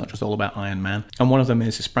course, it's not just all about Ironman. And one of them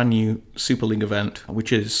is this brand new Super League event,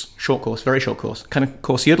 which is short course, very short course, kind of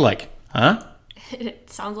course you'd like, huh? It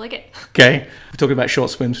sounds like it. Okay. We're talking about short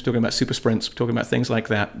swims, we're talking about super sprints, we're talking about things like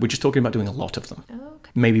that. We're just talking about doing a lot of them.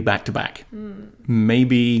 Okay. Maybe back to back.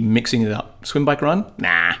 Maybe mixing it up. Swim, bike, run?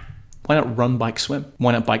 Nah. Why not run, bike, swim?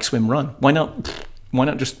 Why not bike, swim, run? Why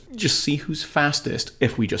not just see who's fastest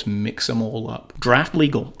if we just mix them all up? Draft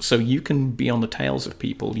legal, so you can be on the tails of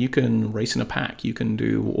people. You can race in a pack. You can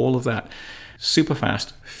do all of that. Super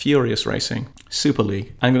fast, furious racing, Super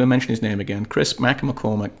League. I'm going to mention his name again. Chris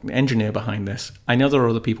McCormack, the engineer behind this. I know there are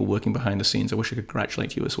other people working behind the scenes. I wish I could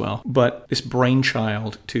congratulate you as well. But this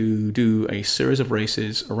brainchild to do a series of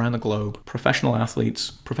races around the globe, professional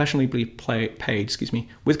athletes, professionally paid,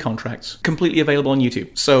 with contracts, completely available on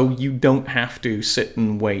YouTube. So you don't have to sit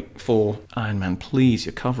and wait for, Ironman, please,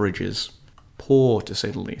 your coverage is poor, to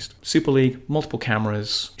say the least. Super League, multiple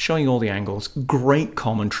cameras, showing all the angles, great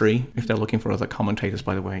commentary. If they're looking for other commentators,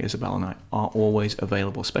 by the way, Isabel and I are always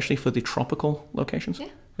available, especially for the tropical locations. Yeah.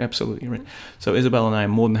 Absolutely right. So Isabel and I are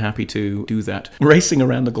more than happy to do that. Racing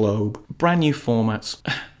around the globe, brand new formats.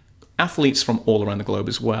 Athletes from all around the globe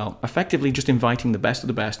as well, effectively just inviting the best of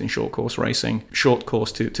the best in short course racing, short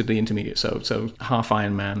course to the intermediate, so half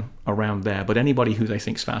Ironman around there, but anybody who they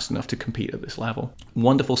think is fast enough to compete at this level.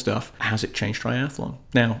 Wonderful stuff. Has it changed triathlon?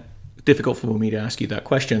 Now, difficult for me to ask you that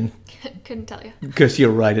question. Couldn't tell you. Because you're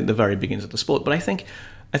right at the very beginnings of the sport, but I think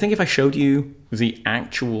I think if I showed you the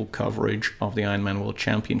actual coverage of the Ironman World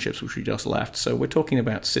Championships, which we just left, so we're talking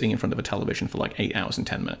about sitting in front of a television for like 8 hours and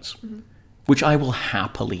 10 minutes. Which I will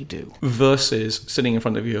happily do, versus sitting in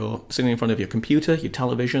front of your computer, your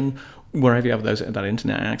television, wherever you have that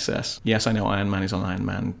internet access. Yes, I know Ironman is on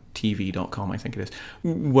ironmantv.com, I think it is.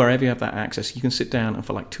 Wherever you have that access, you can sit down and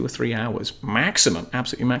for like 2 or 3 hours, maximum,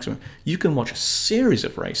 absolutely maximum, you can watch a series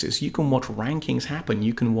of races. You can watch rankings happen.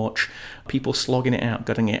 You can watch people slogging it out,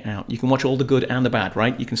 gutting it out. You can watch all the good and the bad,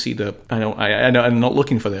 right? You can see I know I'm not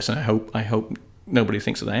looking for this, and I hope nobody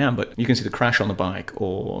thinks that I am, but you can see the crash on the bike,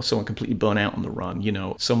 or someone completely burn out on the run,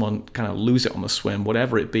 someone kind of lose it on the swim,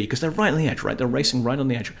 whatever it be, because they're right on the edge, right? They're racing right on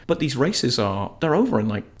the edge. But these races they're over in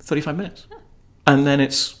like 35 minutes. And then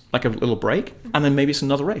it's like a little break, and then maybe it's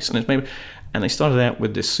another race. And they started out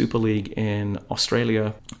with this Super League in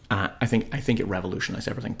Australia. I think it revolutionized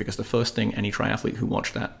everything, because the first thing any triathlete who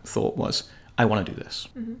watched that thought was, I want to do this.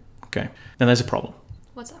 Okay. Then there's a problem.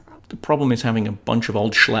 What's that problem? The problem is having a bunch of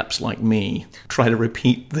old schleps like me try to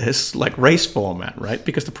repeat this like race format, right?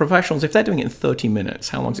 Because the professionals, if they're doing it in 30 minutes,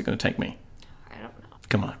 how long is it going to take me? I don't know.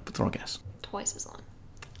 Come on, throw a guess. Twice as long.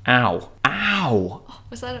 Ow. Ow. Oh,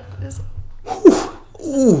 was that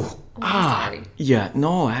Ooh. Sorry. Yeah,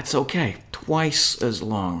 no, that's okay. Twice as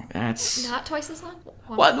long. That's... Not twice as long?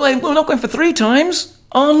 What? Wait, we're not going for 3 times?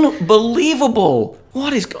 Unbelievable.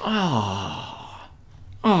 What is...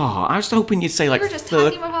 Oh, I was hoping you'd say like... We were just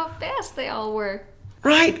talking about how fast they all were.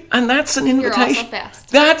 Right, and that's an invitation. You're also fast.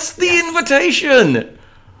 That's the invitation.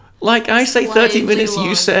 Like I say 30 minutes, long.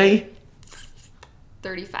 You say...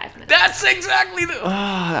 35 minutes. That's exactly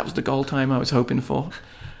that was the goal time I was hoping for.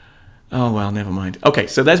 Oh, well, never mind. Okay,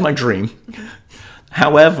 so there's my dream.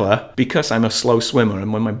 However, because I'm a slow swimmer,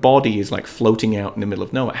 and when my body is like floating out in the middle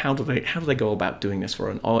of nowhere, how do they go about doing this for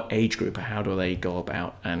an age group? How do they go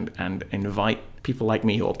about and invite people like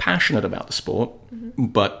me who are passionate about the sport,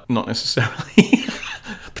 but not necessarily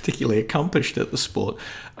particularly accomplished at the sport?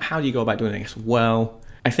 How do you go about doing this? Well,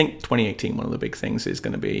 I think 2018, one of the big things is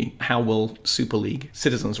going to be, how will Super League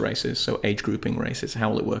citizens races, so age grouping races,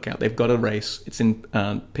 how will it work out? They've got a race. It's in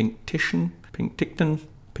Penticton,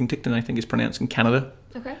 I think is pronounced, in Canada.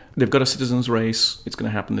 Okay. They've got a citizens race. It's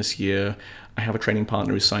going to happen this year. I have a training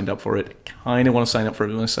partner who's signed up for it. Kind of want to sign up for it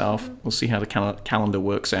myself. We'll see how the calendar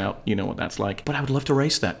works out. You know what that's like. But I would love to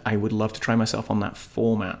race that. I would love to try myself on that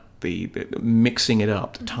format. The mixing it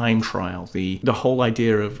up, the time trial, the whole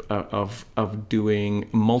idea of doing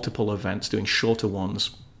multiple events, doing shorter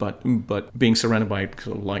ones, but being surrounded by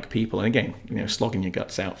sort of like people, and again, slogging your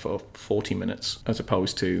guts out for 40 minutes as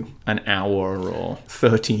opposed to an hour or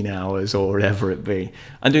 13 hours or whatever it be,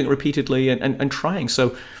 and doing it repeatedly and trying.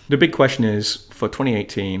 So the big question is, for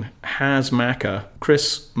 2018, has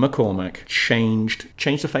Chris McCormack changed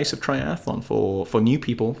the face of triathlon for new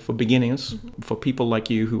people, for beginners, for people like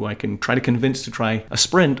you who I can try to convince to try a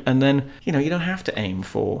sprint, and then you don't have to aim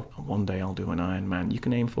for one day I'll do an Ironman. You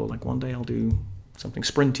can aim for like one day I'll do something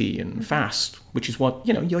sprinty and fast, which is what,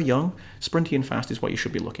 you're young. Sprinty and fast is what you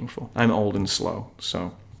should be looking for. I'm old and slow,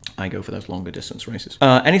 so I go for those longer distance races.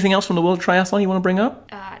 Anything else from the World Triathlon you want to bring up?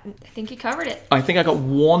 I think you covered it. I think I got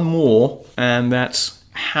one more, and that's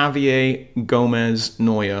Javier Gomez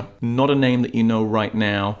Noya. Not a name that you know right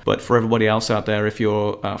now, but for everybody else out there, if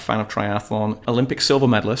you're a fan of triathlon, Olympic silver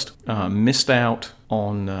medalist, missed out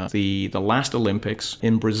on the last Olympics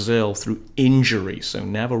in Brazil through injury, so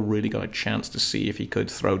never really got a chance to see if he could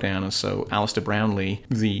throw down. And so Alistair Brownlee,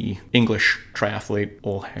 the English triathlete,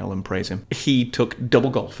 all hail and praise him, he took double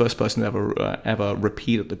gold, first person to ever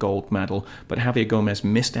repeat at the gold medal. But Javier Gomez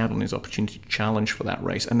missed out on his opportunity to challenge for that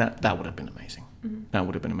race, and that would have been amazing. That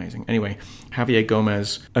would have been amazing. Anyway, Javier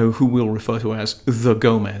Gomez, who we'll refer to as the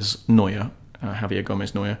Gomez Noya, Javier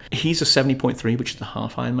Gomez Noya. He's a 70.3, which is the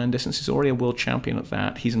half Ironman distance. He's already a world champion at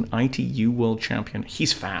that. He's an ITU world champion.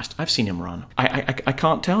 He's fast. I've seen him run. I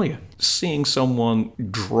can't tell you. Seeing someone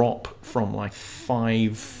drop from like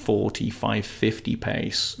 5:40, 5:50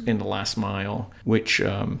 pace in the last mile, which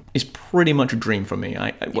is pretty much a dream for me.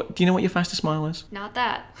 Do you know what your fastest mile is? Not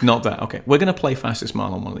that. Not that. Okay. We're going to play fastest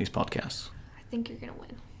mile on one of these podcasts. I think you're going to win.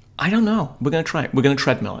 I don't know. We're going to try it. We're going to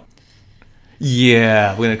treadmill it.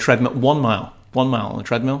 Yeah, we're going to treadmill 1 mile. 1 mile on the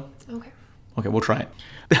treadmill. Okay, we'll try it.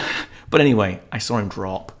 But anyway, I saw him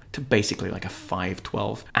drop to basically like a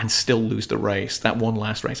 5:12 and still lose the race. That one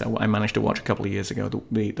last race I managed to watch a couple of years ago,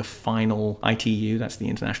 the final ITU, that's the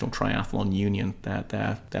International Triathlon Union,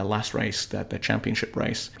 their last race, their championship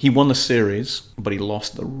race. He won the series, but he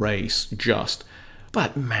lost the race just.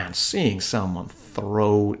 But man, seeing someone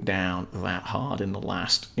throw down that hard in the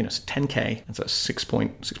last, it's 10K, and so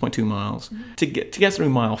 6.2 miles, to get through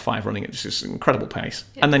mile 5 running at just an incredible pace,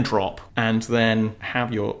 and then drop, and then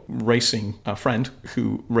have your racing friend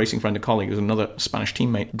and colleague, who's another Spanish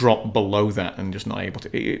teammate, drop below that and just not able to.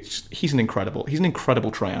 He's an incredible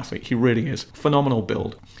triathlete. He really is. Phenomenal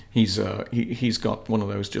build. He's got one of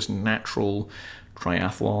those just natural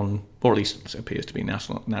triathlon, or at least it appears to be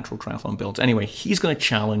natural triathlon builds. Anyway, he's going to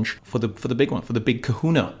challenge for the big one, for the big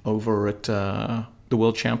kahuna over at the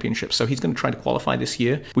World Championships. So he's going to try to qualify this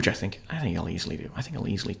year, which I think he'll easily do. I think he'll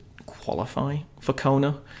easily qualify for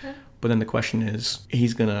Kona. Okay. But then the question is,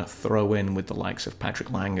 he's going to throw in with the likes of Patrick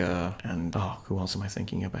Langer and, who else am I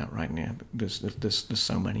thinking about right now? There's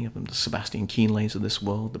so many of them. The Sebastian Kienleys of this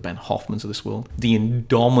world, the Ben Hoffmans of this world, the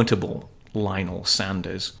indomitable Lionel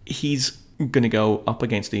Sanders. He's going to go up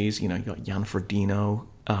against these, you got Jan Frodeno.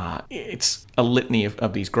 It's a litany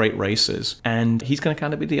of these great racers, and he's going to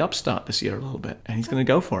kind of be the upstart this year a little bit, and he's going to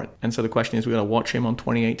go for it. And so the question is, we're going to watch him on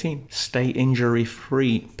 2018. Stay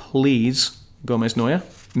injury-free, please, Gomez Neuer.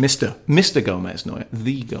 Mr. Gomez Neuer,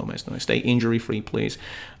 the Gomez Neuer. Stay injury-free, please.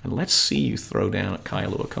 And let's see you throw down at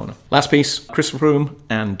Kailua Kona. Last piece, Chris Froome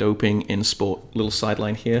and doping in sport. Little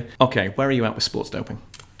sideline here. Okay, where are you at with sports doping?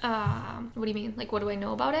 What do you mean? Like, what do I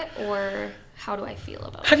know about it, or how do I feel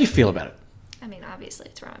about it? How do you feel about it? I mean, obviously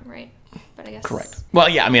it's wrong, right? But I guess... Correct. Well,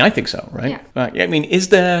 yeah, I mean, I think so, right? Yeah. I mean, is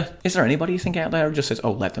there anybody you think out there who just says,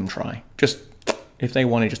 let them try? Just... If they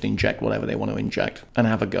want to just inject whatever they want to inject and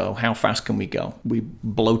have a go, how fast can we go? We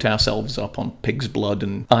bloat ourselves up on pig's blood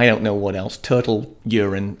and I don't know what else, turtle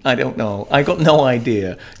urine. I don't know. I got no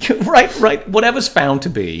idea. Right. Whatever's found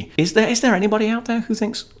to be. Is there anybody out there who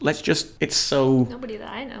thinks, it's so... Nobody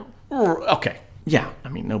that I know. Okay. Yeah. I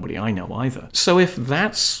mean, nobody I know either. So if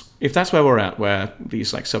that's where we're at, where these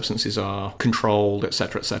substances are controlled,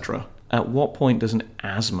 etc., at what point does an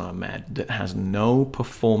asthma med that has no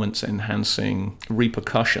performance-enhancing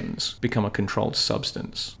repercussions become a controlled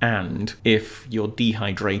substance? And if you're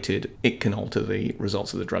dehydrated, it can alter the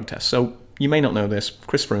results of the drug test. So you may not know this.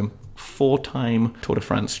 Chris Froome, 4-time Tour de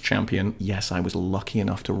France champion. Yes, I was lucky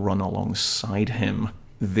enough to run alongside him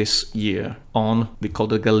this year on the Col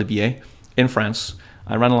de Galibier in France.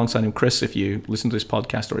 I ran alongside him. Chris, if you listen to this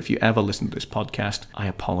podcast, or if you ever listen to this podcast, I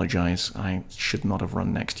apologize. I should not have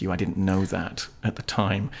run next to you. I didn't know that at the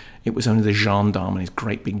time. It was only the gendarme and his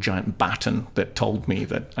great big giant baton that told me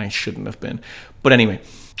that I shouldn't have been. But anyway,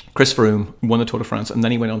 Chris Froome won the Tour de France, and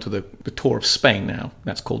then he went on to the Tour of Spain now.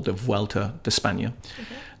 That's called the Vuelta de España.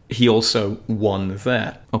 Okay. He also won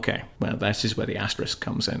there. Okay, well, this is where the asterisk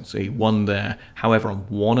comes in. So he won there. However, on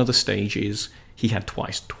one of the stages, he had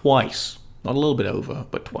twice. Not a little bit over,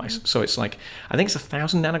 but twice. Mm-hmm. So it's I think it's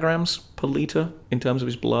 1,000 nanograms per litre in terms of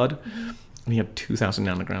his blood. Mm-hmm. And he had 2,000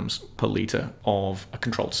 nanograms per litre of a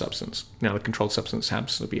controlled substance. Now, the controlled substance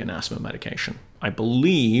happens to be an asthma medication. I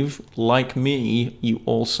believe, like me, you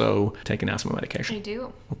also take an asthma medication. I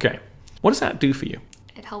do. Okay. What does that do for you?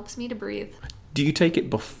 It helps me to breathe. Do you take it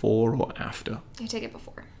before or after? I take it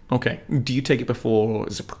before. Okay. Do you take it before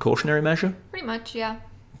as a precautionary measure? Pretty much, yeah.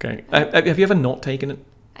 Okay. Have you ever not taken it?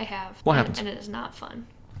 I have. What happens? And it is not fun.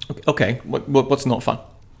 Okay. What's not fun?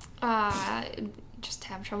 Just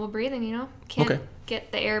have trouble breathing, Can't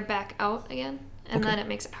get the air back out again, and then it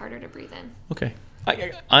makes it harder to breathe in. Okay.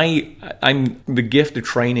 I'm the gift of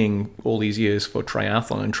training all these years for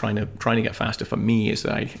triathlon and trying to get faster. For me, is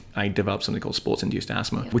that I developed something called sports-induced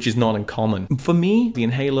asthma, which is not uncommon. For me, the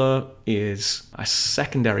inhaler is a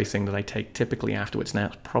secondary thing that I take typically afterwards. Now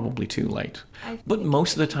it's probably too late, but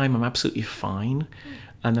most of the time I'm absolutely fine.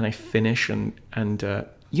 And then I finish and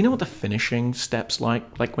you know what the finishing step's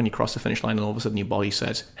like when you cross the finish line and all of a sudden your body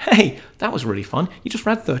says, hey, that was really fun. You just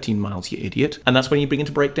ran 13 miles, you idiot. And that's when you begin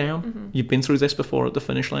to break down. Mm-hmm. You've been through this before at the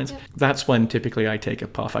finish lines. Yep. That's when typically I take a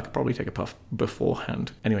puff. I could probably take a puff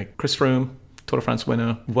beforehand. Anyway, Chris Froome, Tour de France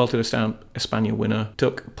winner, Vuelta de España winner,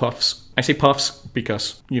 took puffs. I say puffs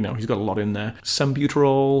because, he's got a lot in there.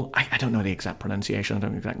 Sambuterol, I don't know the exact pronunciation. I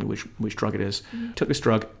don't know exactly which drug it is. Mm-hmm. Took this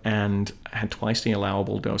drug and had twice the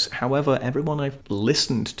allowable dose. However, everyone I've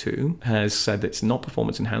listened to has said that it's not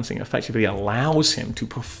performance enhancing. It effectively allows him to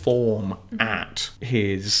perform at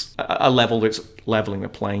a level that's leveling the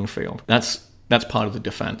playing field. That's part of the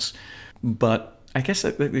defense. But I guess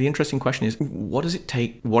the interesting question is, what does it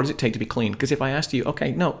take to be clean? Because if I asked you,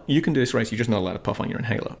 okay, no, you can do this race, you're just not allowed to puff on your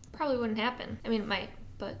inhaler. Probably wouldn't happen. I mean, it might,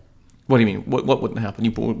 but... What do you mean? What wouldn't happen?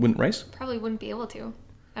 You wouldn't race? Probably wouldn't be able to.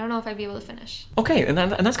 I don't know if I'd be able to finish. Okay, and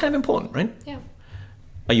that's kind of important, right? Yeah.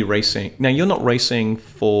 Are you racing? Now, you're not racing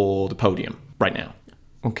for the podium right now.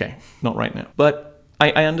 No. Okay, not right now. But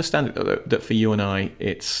I understand it, that for you and I,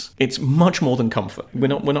 it's much more than comfort. We're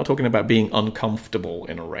not talking about being uncomfortable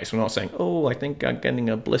in a race. We're not saying, oh, I think I'm getting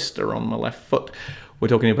a blister on my left foot. We're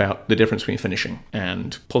talking about the difference between finishing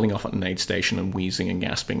and pulling off at an aid station and wheezing and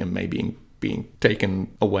gasping and maybe being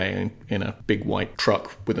taken away in a big white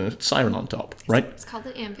truck with a siren on top, right? It's called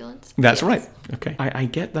the ambulance. That's right. Okay. I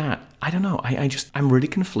get that. I don't know. I'm really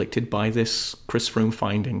conflicted by this Chris Froome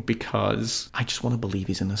finding because I just want to believe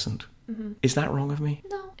he's innocent. Mm-hmm. Is that wrong of me?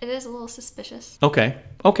 No, it is a little suspicious. Okay.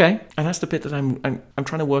 And that's the bit that I'm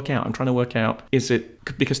trying to work out. I'm trying to work out, is it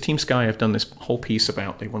because Team Sky have done this whole piece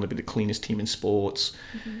about they want to be the cleanest team in sports,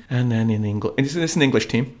 and then in England, it's an English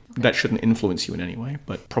team. Okay. That shouldn't influence you in any way,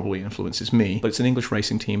 but probably influences me. But it's an English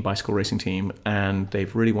racing team, bicycle racing team, and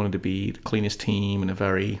they've really wanted to be the cleanest team in a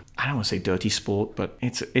very, I don't want to say dirty sport, but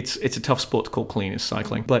it's a tough sport to call clean, is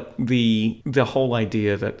cycling. But the whole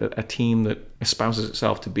idea that a team that espouses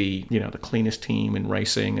itself to be, the cleanest team in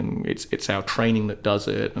racing, and it's our training that does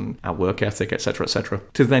it, and our work ethic, etc.,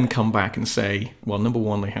 to then come back and say, well, number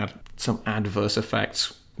one, they had some adverse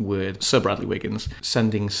effects with Sir Bradley Wiggins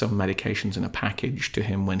sending some medications in a package to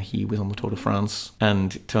him when he was on the Tour de France,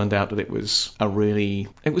 and it turned out that it was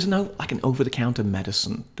like an over-the-counter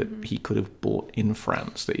medicine that he could have bought in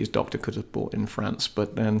France, that his doctor could have bought in France,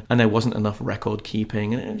 and there wasn't enough record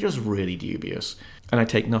keeping, and it was just really dubious. And I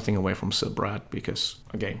take nothing away from Sir Brad because,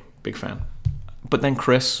 again, big fan. But then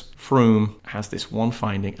Chris Froome has this one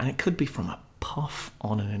finding, and it could be from a puff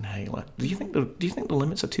on an inhaler. Do you think the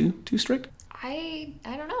limits are too strict? I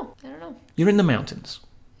don't know. You're in the mountains.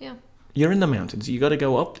 Yeah. You're in the mountains. You got to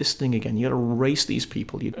go up this thing again. You got to race these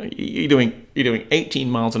people. You're doing 18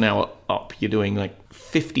 miles an hour up. You're doing like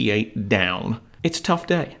 58 down. It's a tough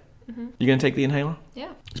day. Mm-hmm. You're going to take the inhaler?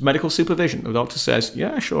 Yeah. It's medical supervision. The doctor says,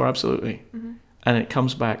 yeah, sure, absolutely. Mm-hmm. And it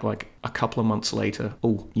comes back like a couple of months later.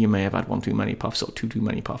 Oh, you may have had one too many puffs or two too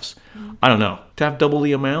many puffs. Mm-hmm. I don't know. To have double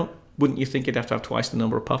the amount, wouldn't you think you'd have to have twice the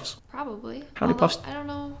number of puffs? Probably. How many puffs? I don't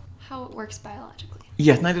know how it works biologically.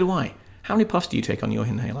 Yeah, neither do I. How many puffs do you take on your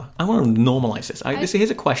inhaler? I want to normalize this.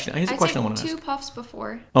 Here's a question. I want to ask. 2 puffs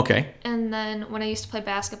before. Okay. And then when I used to play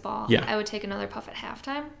basketball, I would take another puff at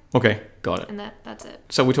halftime. Okay, got it. And that's it.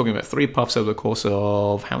 So we're talking about 3 puffs over the course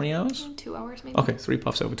of how many hours? 2 hours maybe. Okay, 3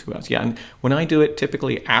 puffs over 2 hours. Yeah, and when I do it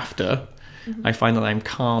typically after, I find that I'm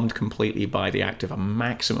calmed completely by the act of a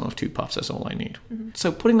maximum of 2 puffs. That's all I need. Mm-hmm.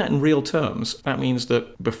 So putting that in real terms, that means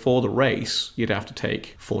that before the race, you'd have to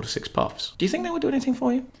take 4 to 6 puffs. Do you think that would do anything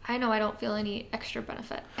for you? I know I don't feel any extra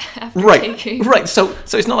benefit after taking. Right. So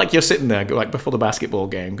it's not like you're sitting there like before the basketball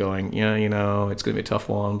game going, it's going to be a tough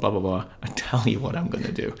one, blah, blah, blah. I tell you what I'm going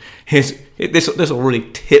to do. This will really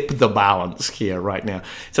tip the balance here right now.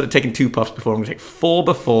 Instead of taking 2 puffs before, I'm going to take 4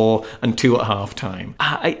 before and 2 at half time.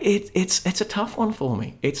 It's a tough one for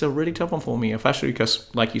me. It's a really tough one for me, especially because,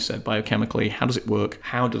 like you said, biochemically, how does it work?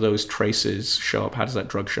 How do those traces show up? How does that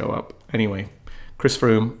drug show up? Anyway, Chris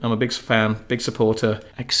Froome, I'm a big fan, big supporter.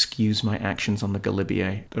 Excuse my actions on the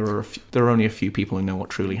Galibier. There are only a few people who know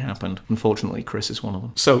what truly happened. Unfortunately, Chris is one of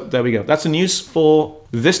them. So there we go. That's the news for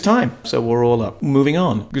this time. So we're all up. Moving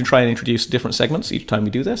on. We're going to try and introduce different segments each time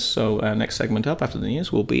we do this. So our next segment up after the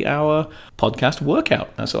news will be our podcast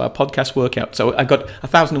workout. So our podcast workout. So I've got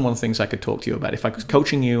 1,001 things I could talk to you about. If I was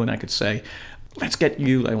coaching you and I could say, let's get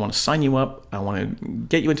you, I want to sign you up, I want to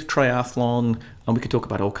get you into triathlon, and we could talk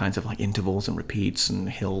about all kinds of like intervals and repeats and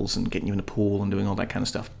hills and getting you in the pool and doing all that kind of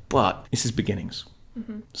stuff. But this is beginnings.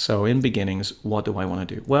 Mm-hmm. So in beginnings, what do I want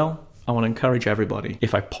to do? Well, I want to encourage everybody,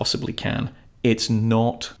 if I possibly can. Today's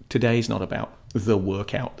not about the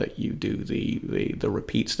workout that you do, the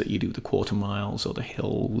repeats that you do, the quarter miles or the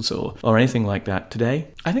hills or anything like that. Today,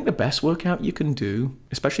 I think the best workout you can do,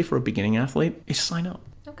 especially for a beginning athlete, is sign up.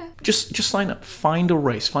 Okay. Just sign up. Find a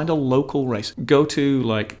race. Find a local race. Go to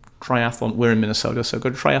like triathlon. We're in Minnesota, so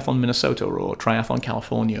go to Triathlon Minnesota or Triathlon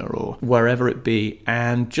California or wherever it be,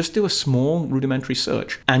 and just do a small rudimentary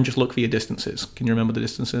search and just look for your distances. Can you remember the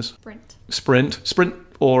distances? Sprint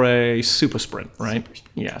or a super sprint, right? Super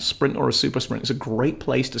sprint. Yeah, sprint or a super sprint is a great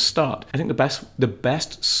place to start. I think the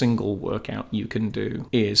best single workout you can do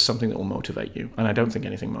is something that will motivate you. And I don't think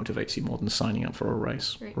anything motivates you more than signing up for a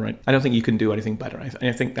race, right? I don't think you can do anything better.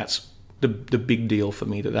 I think that's the big deal for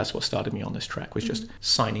me, that's what started me on this track, was just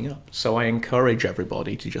signing up. So I encourage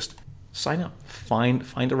everybody to just sign up. Find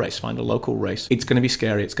a race, find a local race. It's going to be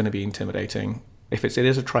scary. It's going to be intimidating. If it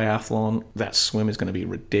is a triathlon, that swim is going to be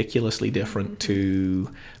ridiculously different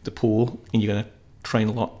to the pool, and you're going to train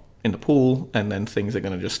a lot in the pool, and then things are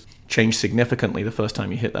going to just change significantly the first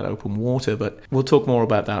time you hit that open water. But we'll talk more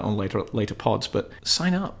about that on later pods. But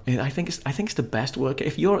sign up. I think it's the best work.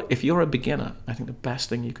 If you're a beginner, I think the best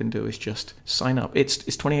thing you can do is just sign up. It's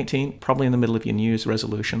 2018, probably in the middle of your New Year's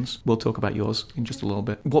resolutions. We'll talk about yours in just a little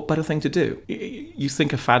bit. What better thing to do? You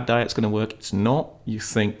think a fad diet's going to work? It's not. You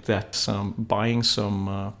think that buying some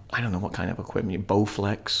I don't know what kind of equipment,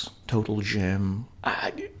 Bowflex, Total Gym,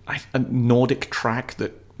 a Nordic track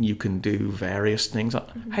that you can do various things.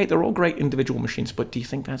 Hey, they're all great individual machines, but do you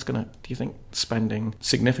think spending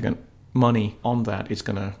significant money on that is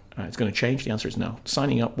gonna change? The answer is no.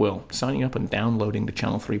 Signing up and downloading the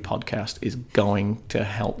Channel 3 podcast is going to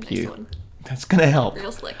help nice you. One. That's gonna help.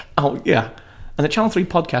 Real slick. Oh yeah, and the Channel 3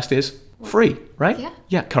 podcast is free, right?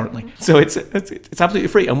 Yeah, currently. Mm-hmm. So it's absolutely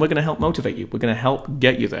free, and we're going to help motivate you. We're going to help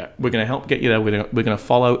get you there. We're going to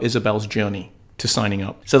follow Isabel's journey to signing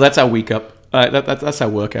up. So that's our week up. That's our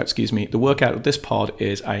workout. Excuse me. The workout of this pod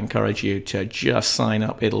is I encourage you to just sign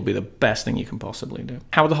up. It'll be the best thing you can possibly do.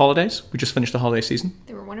 How were the holidays? We just finished the holiday season.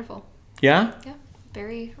 They were wonderful. Yeah. Yeah.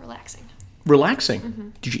 Very relaxing. Relaxing. Mm-hmm.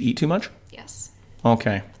 Did you eat too much? Yes.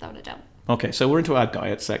 Okay. Without a doubt. Okay, so we're into our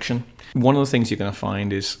diet section. One of the things you're going to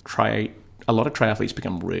find is a lot of triathletes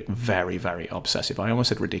become very, very obsessive. I almost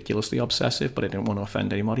said ridiculously obsessive, but I didn't want to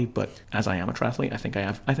offend anybody. But as I am a triathlete, I think I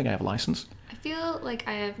have a license. I feel like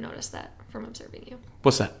I have noticed that from observing you.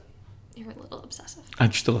 What's that? You're a little obsessive.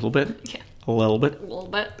 Just a little bit? Yeah. A little bit? A little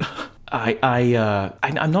bit.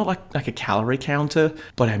 I'm not like a calorie counter,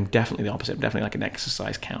 but I'm definitely the opposite. I'm definitely like an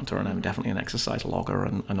exercise counter, and I'm definitely an exercise logger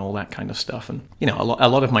and all that kind of stuff. And a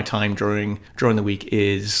lot of my time during the week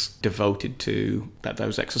is devoted to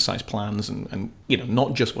those exercise plans and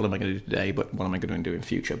not just what am I going to do today, but what am I going to do in the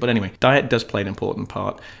future. But anyway, diet does play an important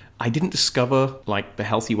part. I didn't discover like the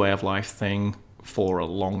healthy way of life thing for a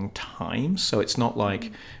long time, so it's not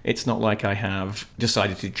like I have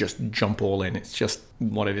decided to just jump all in. It's just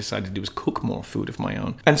what I decided to do was cook more food of my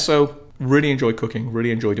own, and so really enjoy cooking, really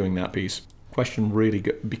enjoy doing that piece. Question really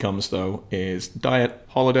becomes though is diet,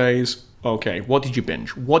 holidays. Okay, what did you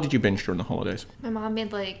binge during the holidays? My mom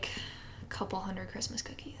made like a couple hundred Christmas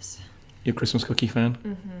cookies. You a Christmas cookie fan?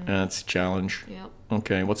 Mm-hmm. That's a challenge. Yep.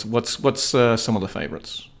 Okay, what's some of the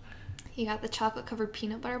favorites? You got the chocolate covered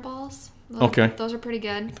peanut butter balls. Those are pretty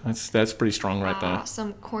good. That's pretty strong right there.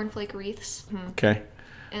 Some cornflake wreaths. Mm-hmm. Okay.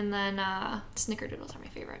 And then snickerdoodles are my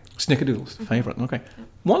favorite. Snickerdoodles, favorite. Okay. Yep.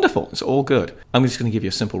 Wonderful. It's all good. I'm just going to give you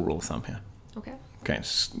a simple rule of thumb here. Okay. Okay.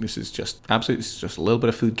 This is just a little bit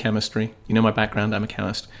of food chemistry. You know my background. I'm a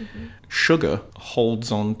chemist. Mm-hmm. Sugar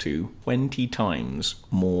holds on to 20 times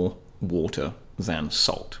more water than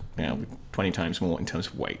salt. 20 times more in terms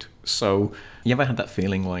of weight. So you ever had that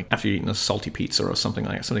feeling like after you've eaten a salty pizza or something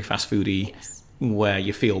like that, something fast foody, yes, where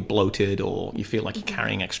you feel bloated or you feel like you're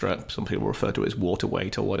carrying extra, some people refer to it as water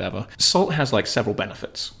weight or whatever. Salt has like several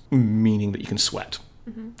benefits, meaning that you can sweat.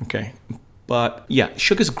 Mm-hmm. Okay. But yeah,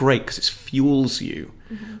 sugar's great because it fuels you.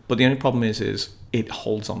 Mm-hmm. But the only problem is it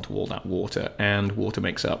holds on to all that water, and water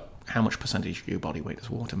makes up, how much percentage of your body weight does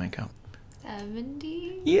water make up?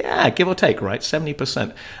 70? Yeah, give or take, right?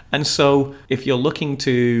 70%. And so if you're looking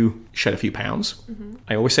to shed a few pounds, mm-hmm,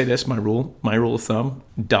 I always say this, my rule of thumb,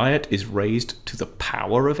 diet is raised to the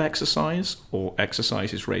power of exercise, or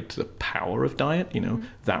exercise is raised to the power of diet, mm-hmm,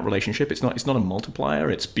 that relationship. It's not a multiplier,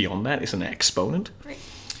 it's beyond that, it's an exponent. Right.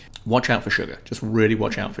 Watch out for sugar. Just really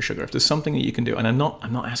watch out for sugar. If there's something that you can do, and I'm not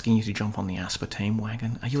asking you to jump on the aspartame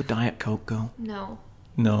wagon. Are you a Diet Coke girl? No.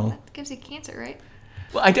 That gives you cancer, right?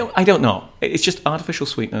 Well, I don't know. It's just artificial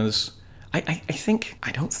sweeteners. I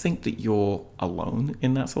don't think that you're alone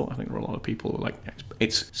in that thought. I think there are a lot of people who are like,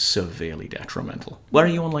 it's severely detrimental. Where are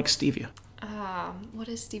you on like stevia? What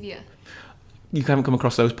is stevia? You haven't come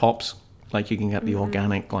across those pops? Like you can get the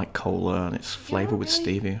organic like cola and it's flavored with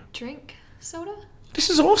stevia. Drink soda? This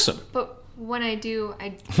is awesome. But when I do, I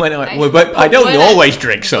don't always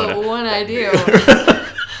drink soda. But when I do,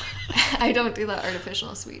 I don't do the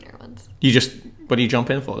artificial sweetener ones. What do you jump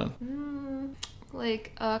in for then?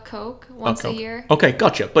 Like a Coke once a year. Okay,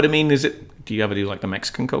 gotcha. But I mean, do you ever do like the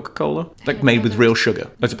Mexican Coca-Cola? Like made with real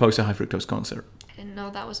sugar as opposed to high fructose corn syrup? I didn't know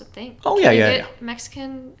that was a thing. Oh, Can yeah. you get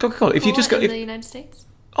Mexican Coca-Cola. If you just go in the United States?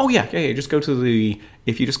 Oh yeah. Just go to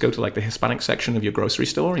if you just go to like the Hispanic section of your grocery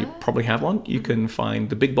store, you probably have one. You can find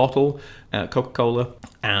the big bottle Coca-Cola,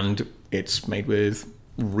 and it's made with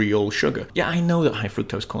real sugar. Yeah, I know that high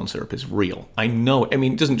fructose corn syrup is real. I know. I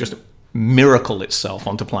mean, it doesn't just miracle itself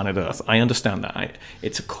onto planet Earth. I understand that.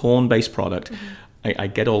 It's a corn-based product. Mm-hmm. I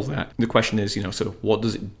get all that. The question is, sort of what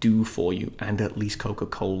does it do for you? And at least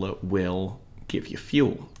Coca-Cola will give you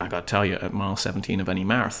fuel. I gotta tell you, at mile 17 of any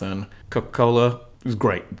marathon, Coca-Cola It was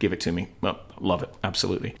great. Give it to me. Well, love it.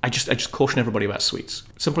 Absolutely. I just caution everybody about sweets.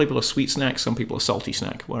 Some people are sweet snacks. Some people are salty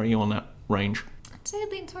snack. Where are you on that range? I'd say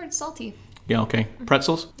I'd lean towards salty. Yeah, okay.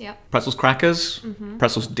 Pretzels? Yeah. Pretzels crackers?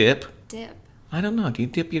 Pretzels dip? Dip. I don't know. Do you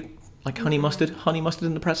dip your, like, honey mustard? Honey mustard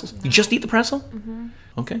in the pretzels? No. You just eat the pretzel?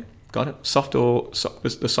 Okay. Got it. Soft or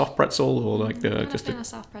the soft pretzel or like the just a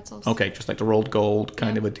soft pretzels. Okay, just like the rolled gold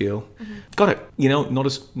kind of a deal. Got it. You know, not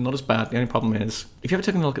as bad. The only problem is, have you ever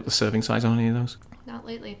taken a look at the serving size on any of those? Not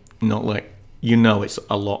lately. Not like, you know, it's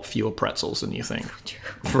a lot fewer pretzels than you think.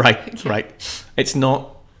 True. Right, right. It's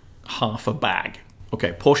not half a bag.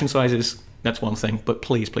 Okay, portion sizes. That's one thing, but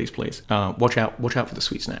please, watch out for the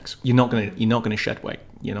sweet snacks. You're not gonna shed weight.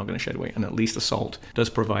 You're not gonna shed weight, and at least the salt does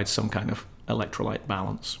provide some kind of electrolyte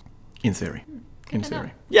balance. In theory. In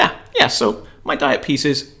theory. Yeah. So my diet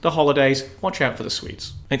pieces, the holidays, watch out for the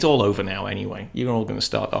sweets. It's all over now anyway. You're all going to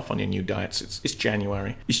start off on your new diets. It's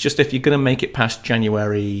January. It's just if you're going to make it past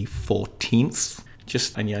January 14th,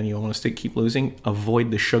 and you want to keep losing, avoid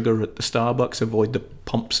the sugar at the Starbucks, avoid the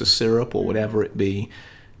pumps of syrup or whatever it be.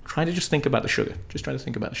 Try to just think about the sugar. Just try to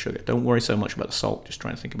think about the sugar. Don't worry so much about the salt. Just try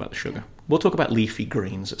to think about the sugar. We'll talk about leafy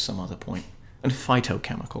greens at some other point. And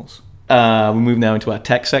phytochemicals. We move now into our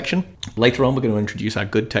tech section. Later on, we're going to introduce our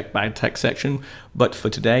good tech, bad tech section. But for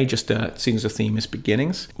today, just seeing as the theme is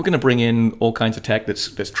beginnings, we're going to bring in all kinds of tech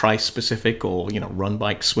that's tri-specific or, run,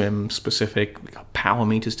 bike, swim specific. We've got power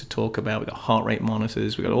meters to talk about. We've got heart rate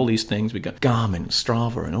monitors. We've got all these things. We've got Garmin,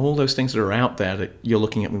 Strava, and all those things that are out there that you're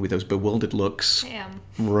looking at me with those bewildered looks. I am.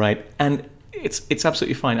 Right. And it's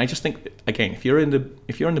absolutely fine. I just think, again, if you're in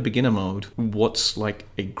the beginner mode, what's like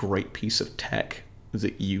a great piece of tech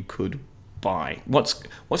that you could buy? What's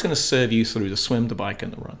going to serve you through the swim, the bike,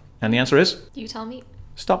 and the run? And the answer is? You tell me.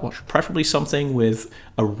 Stopwatch. Preferably something with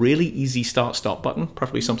a really easy start-stop button,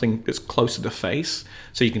 preferably something that's close to the face,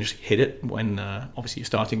 so you can just hit it when, obviously, you're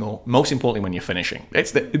starting, or most importantly, when you're finishing.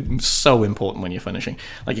 It's so important when you're finishing.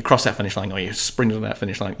 Like, you cross that finish line, or you sprint to that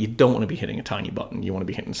finish line, you don't want to be hitting a tiny button. You want to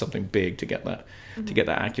be hitting something big to get that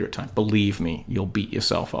accurate time. Believe me, you'll beat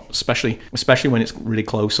yourself up, especially when it's really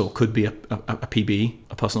close, or could be a PB,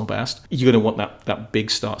 a personal best. You're going to want that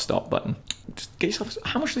big start-stop button. Just get yourself,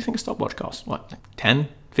 how much do you think a stopwatch costs? What, like 10,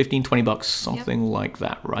 15, 20 bucks, something like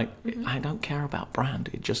that, right? I don't care about brand.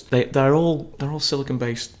 It just, they're all silicon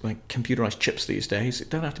based, like computerized chips these days. It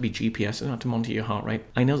don't have to be GPS, it don't have to monitor your heart rate.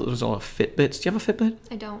 I know that there's a lot of Fitbits. Do you have a Fitbit?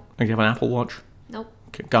 I don't. Do you have an Apple Watch? Nope.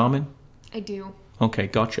 Okay. Garmin? I do. Okay,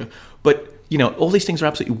 gotcha. But all these things are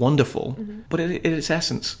absolutely wonderful, but in its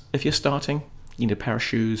essence, if you're starting, you need a pair of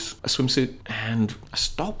shoes, a swimsuit, and a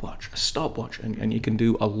stopwatch, and you can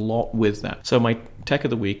do a lot with that. So my tech of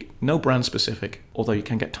the week, no brand specific, although you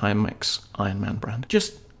can get Timex Ironman brand.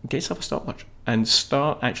 Just get yourself a stopwatch and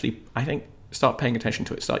start paying attention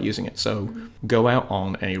to it, start using it. So go out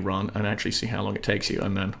on a run and actually see how long it takes you.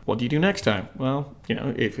 And then what do you do next time? Well,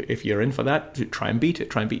 if you're in for that, try and beat it,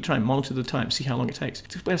 try and monitor the time, see how long it takes.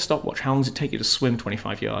 Just play a stopwatch. How long does it take you to swim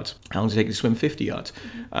 25 yards? How long does it take you to swim 50 yards?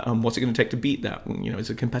 What's it going to take to beat that?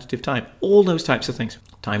 Is it a competitive time? All those types of things.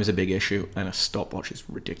 Time is a big issue, and a stopwatch is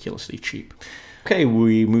ridiculously cheap. Okay,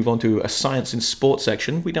 we move on to a science and sports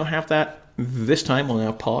section. We don't have that this time on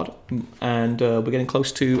our pod, and we're getting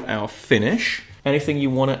close to our finish. Anything you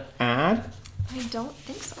want to add? I don't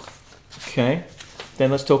think so. Okay, then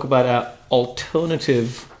let's talk about our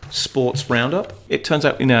alternative sports roundup. It turns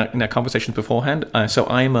out in our conversations beforehand, so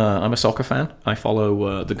I'm a soccer fan. I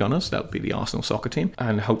follow the Gunners. That would be the Arsenal soccer team,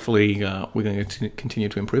 and hopefully we're going to continue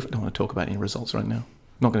to improve. I don't want to talk about any results right now.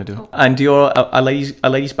 Not going to do it. And you're a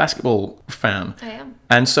ladies basketball fan. I am.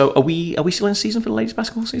 And so are we still in season for the ladies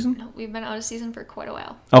basketball season? No, we've been out of season for quite a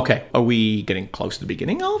while. Okay. Are we getting close to the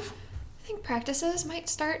beginning of? I think practices might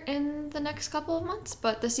start in the next couple of months,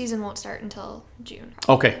 but the season won't start until June.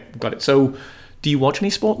 Okay, got it. So do you watch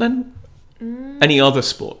any sport then? Any other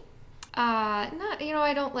sport? Not,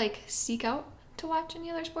 I don't seek out to watch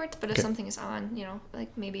any other sports, but if something is on,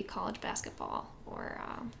 like maybe college basketball or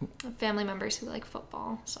family members who like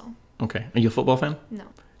football, so. Okay. Are you a football fan? No.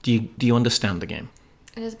 Do you understand the game?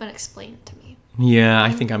 It has been explained to me. Yeah,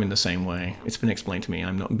 I think I'm in the same way. It's been explained to me.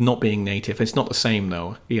 I'm not being native. It's not the same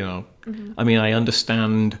though, I mean, I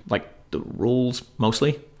understand the rules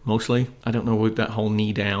mostly. I don't know with that whole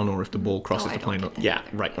knee down or if the ball crosses the plane. Yeah,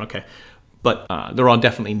 right, okay. But there are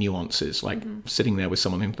definitely nuances, sitting there with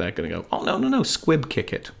someone who they're going to go, oh, no, squib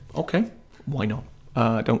kick it. Okay, why not?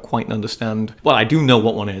 I don't quite understand. Well, I do know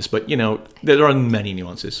what one is, but, there are many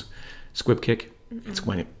nuances. Squib kick, it's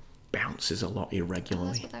when it bounces a lot irregularly.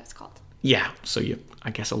 Oh, that's what that's called. Yeah, so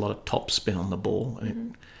I guess a lot of top spin on the ball.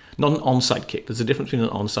 And not an onside kick. There's a difference between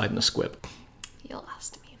an onside and a squib. You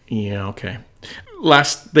lost me. Yeah, okay.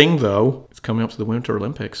 Last thing, though, it's coming up to the Winter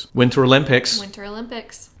Olympics. Winter Olympics. Winter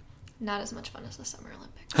Olympics. Not as much fun as the Summer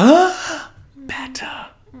Olympics. Better.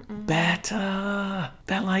 Better.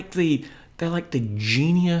 They're like the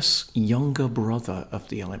genius younger brother of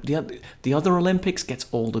the Olympics. The other Olympics gets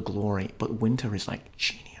all the glory, but winter is like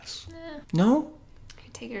genius. No?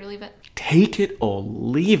 Take it or leave it. Take it or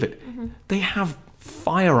leave it. They have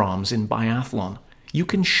firearms in biathlon. You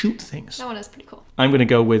can shoot things. That one is pretty cool. I'm going to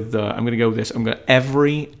go with this. I'm going to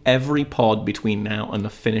every pod between now and the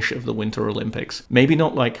finish of the Winter Olympics. Maybe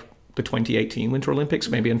not like the 2018 Winter Olympics,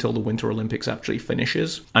 maybe until the Winter Olympics actually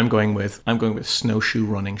finishes. I'm going with snowshoe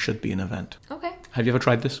running should be an event. Okay. Have you ever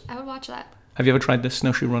tried this? I would watch that. Have you ever tried this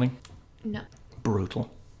snowshoe running? No. Brutal.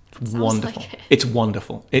 It's Sounds wonderful. like it. It's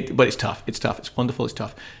wonderful. But it's tough. It's tough. It's wonderful. It's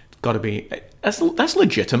tough. It's got to be. That's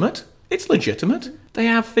legitimate. It's legitimate. They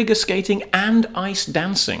have figure skating and ice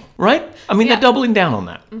dancing, right? I mean, Yeah. they're doubling down on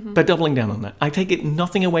that. They're doubling down on that. I take it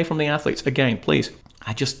nothing away from the athletes. Again, please.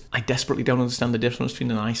 I desperately don't understand the difference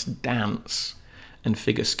between an ice dance and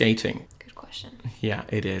figure skating. Good question. Yeah,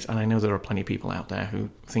 it is. And I know there are plenty of people out there who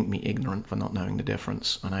think me ignorant for not knowing the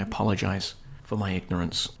difference. And I apologize for my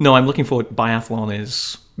ignorance. No, I'm looking forward. Biathlon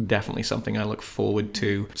is definitely something I look forward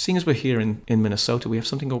to. Seeing as we're here in Minnesota, we have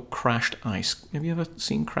something called crashed ice. Have you ever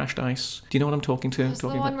seen crashed ice? Do you know what I'm talking to? It's the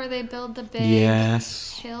one where they build the big hill.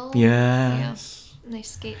 Yes. Yeah. And they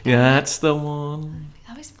skate down. Yeah, that's the one.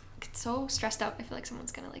 I always get so stressed out. I feel like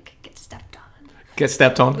someone's going to like get stepped on. Get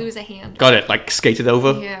stepped on? Lose a hand. Got it. Like skated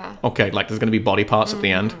over? Yeah. Okay, like there's going to be body parts at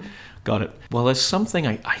the end. Got it. Well, there's something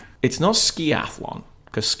it's not skiathlon.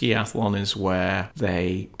 Because skiathlon is where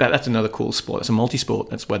that's another cool sport. It's a multi-sport.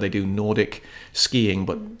 That's where they do Nordic skiing,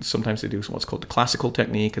 but sometimes they do what's called the classical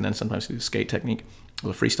technique, and then sometimes they do the skate technique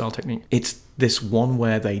or the freestyle technique. It's this one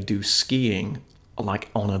where they do skiing like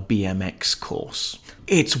on a BMX course.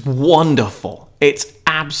 It's wonderful. It's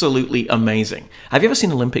absolutely amazing. Have you ever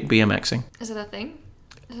seen Olympic BMXing? Is it a thing?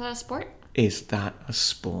 Is that a sport? Is that a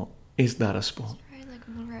sport? Is that a sport? Right, like a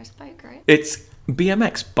motorized bike, right? It's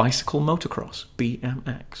BMX, bicycle motocross,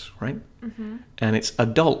 BMX, right? Mm-hmm. And it's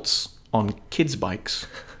adults on kids' bikes.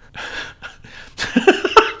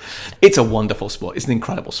 It's a wonderful sport. It's an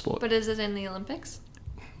incredible sport. But is it in the Olympics?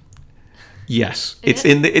 Yes, it's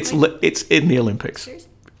in the Olympics. Seriously?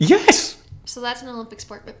 Yes, So that's an Olympic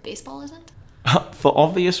sport, but baseball isn't? for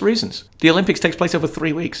obvious reasons. The Olympics takes place over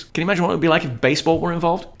 3 weeks. Can you imagine what it would be like if baseball were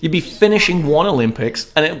involved? You'd be finishing one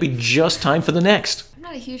Olympics, and it would be just time for the next. I'm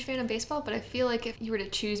not a huge fan of baseball, but I feel like if you were to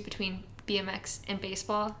choose between BMX and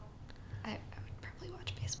baseball, I would probably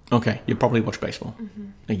watch baseball. Okay, you'd probably watch baseball.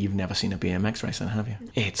 Mm-hmm. You've never seen a BMX race then, have you?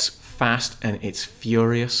 It's fast and it's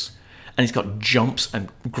furious. And it's got jumps and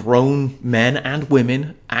grown men and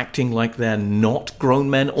women acting like they're not grown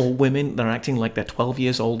men or women. They're acting like they're 12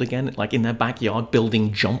 years old again, like in their backyard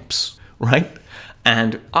building jumps, right?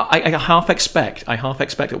 And I half expect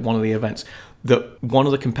at one of the events that one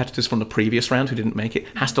of the competitors from the previous round who didn't make it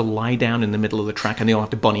has to lie down in the middle of the track and they all have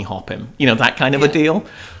to bunny hop him. You know, that kind of a deal,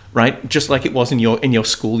 right? Just like it was in your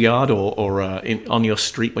schoolyard or on your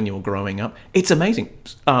street when you were growing up. It's amazing.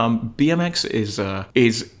 BMX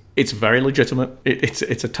is it's very legitimate.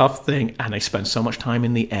 It's a tough thing, and they spend so much time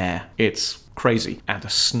in the air. It's crazy. And the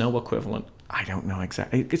snow equivalent, I don't know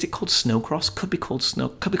exactly. Is it called snowcross? Could be called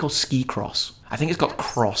ski cross. I think it's got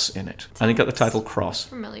cross in it. I think it got the title cross.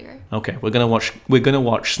 Familiar. Okay, we're gonna watch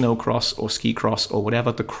snowcross or ski cross or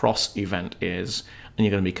whatever the cross event is, and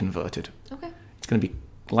you're gonna be converted. Okay. It's gonna be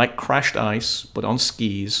like crashed ice, but on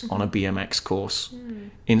skis on a BMX course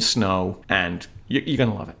in snow, and you're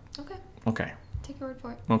gonna love it. Okay. Okay. Take your word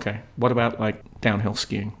for it. Okay. What about like downhill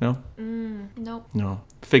skiing? No? Nope. No.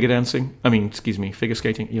 Figure dancing? Figure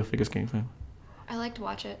skating. You're a figure skating fan? I like to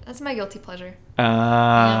watch it. That's my guilty pleasure.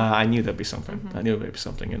 I knew there'd be something. Mm-hmm. I knew there'd be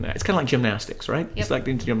something in there. It's kind of like gymnastics, right? Yep. It's like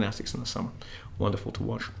doing gymnastics in the summer. Wonderful to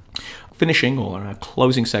watch. Finishing, or our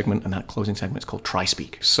closing segment, and that closing segment is called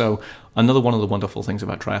Tri-Speak. So another one of the wonderful things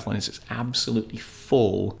about triathlon is it's absolutely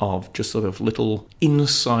full of just sort of little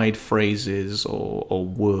inside phrases or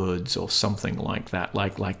words or something like that,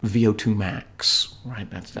 like VO2 max, right?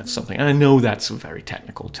 That's something. And I know that's a very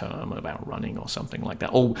technical term about running or something like that.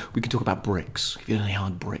 Or we could talk about bricks. Have you done any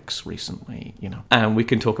hard bricks recently? You know, and we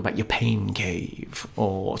can talk about your pain cave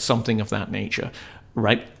or something of that nature,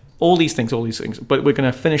 right? All these things, but we're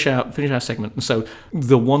going to finish our segment. And so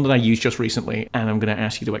the one that I used just recently, and I'm going to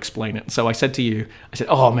ask you to explain it. So I said to you,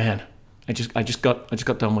 oh man, I just got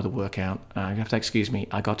done with a workout. You have to excuse me.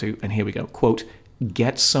 I got to, and here we go. Quote,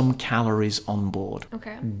 get some calories on board.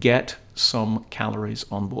 Okay. Get some calories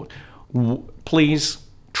on board. Please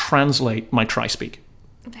translate my Tri-Speak.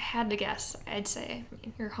 If I had to guess, I'd say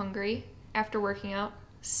you're hungry after working out,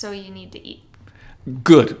 so you need to eat.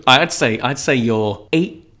 Good. I'd say you're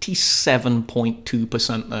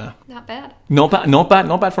 87.2% there. Not bad. Not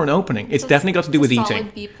bad for an opening. It's definitely got to do with eating.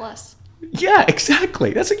 Solid B+. Yeah,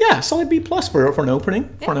 exactly. That's solid B+ for an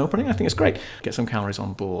opening. Yeah. For an opening, I think it's great. Get some calories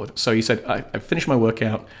on board. So you said I finished my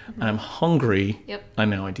workout, and I'm hungry. Yep.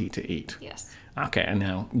 And now I need to eat. Yes. Okay, and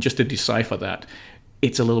now just to decipher that,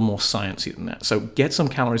 it's a little more sciencey than that. So get some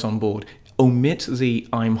calories on board. Omit the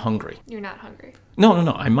I'm hungry. You're not hungry. No.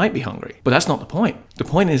 I might be hungry, but that's not the point. The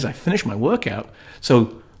point is I finished my workout,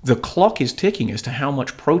 so the clock is ticking as to how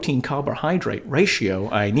much protein-carbohydrate ratio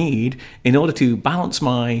I need in order to balance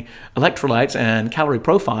my electrolytes and calorie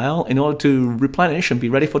profile in order to replenish and be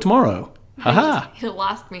ready for tomorrow. Haha! You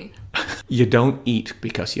lost me. You don't eat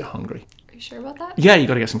because you're hungry. Are you sure about that? Yeah, you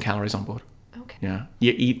got to get some calories on board. Okay. Yeah,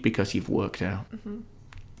 you eat because you've worked out. Mm-hmm.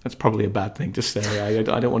 That's probably a bad thing to say. I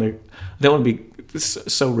don't want to be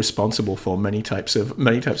so responsible for many types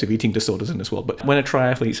of eating disorders in this world. But when a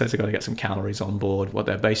triathlete says they got to get some calories on board, what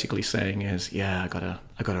they're basically saying is, I gotta,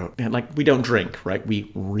 like, we don't drink, right? We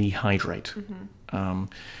rehydrate. Mm-hmm.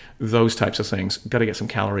 Those types of things. Got to get some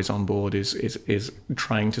calories on board is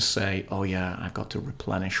trying to say, oh yeah, I've got to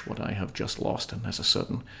replenish what I have just lost, and there's a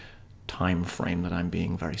certain time frame that I'm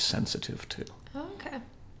being very sensitive to.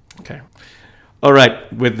 Okay. All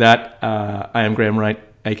right, with that, I am Graham Wright,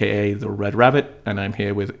 a.k.a. The Red Rabbit, and I'm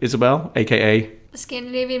here with Isabel, a.k.a. The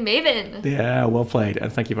Scandinavian Maven. Yeah, well played,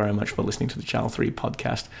 and thank you very much for listening to the Channel 3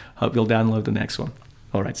 podcast. Hope you'll download the next one.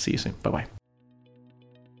 All right, see you soon. Bye-bye.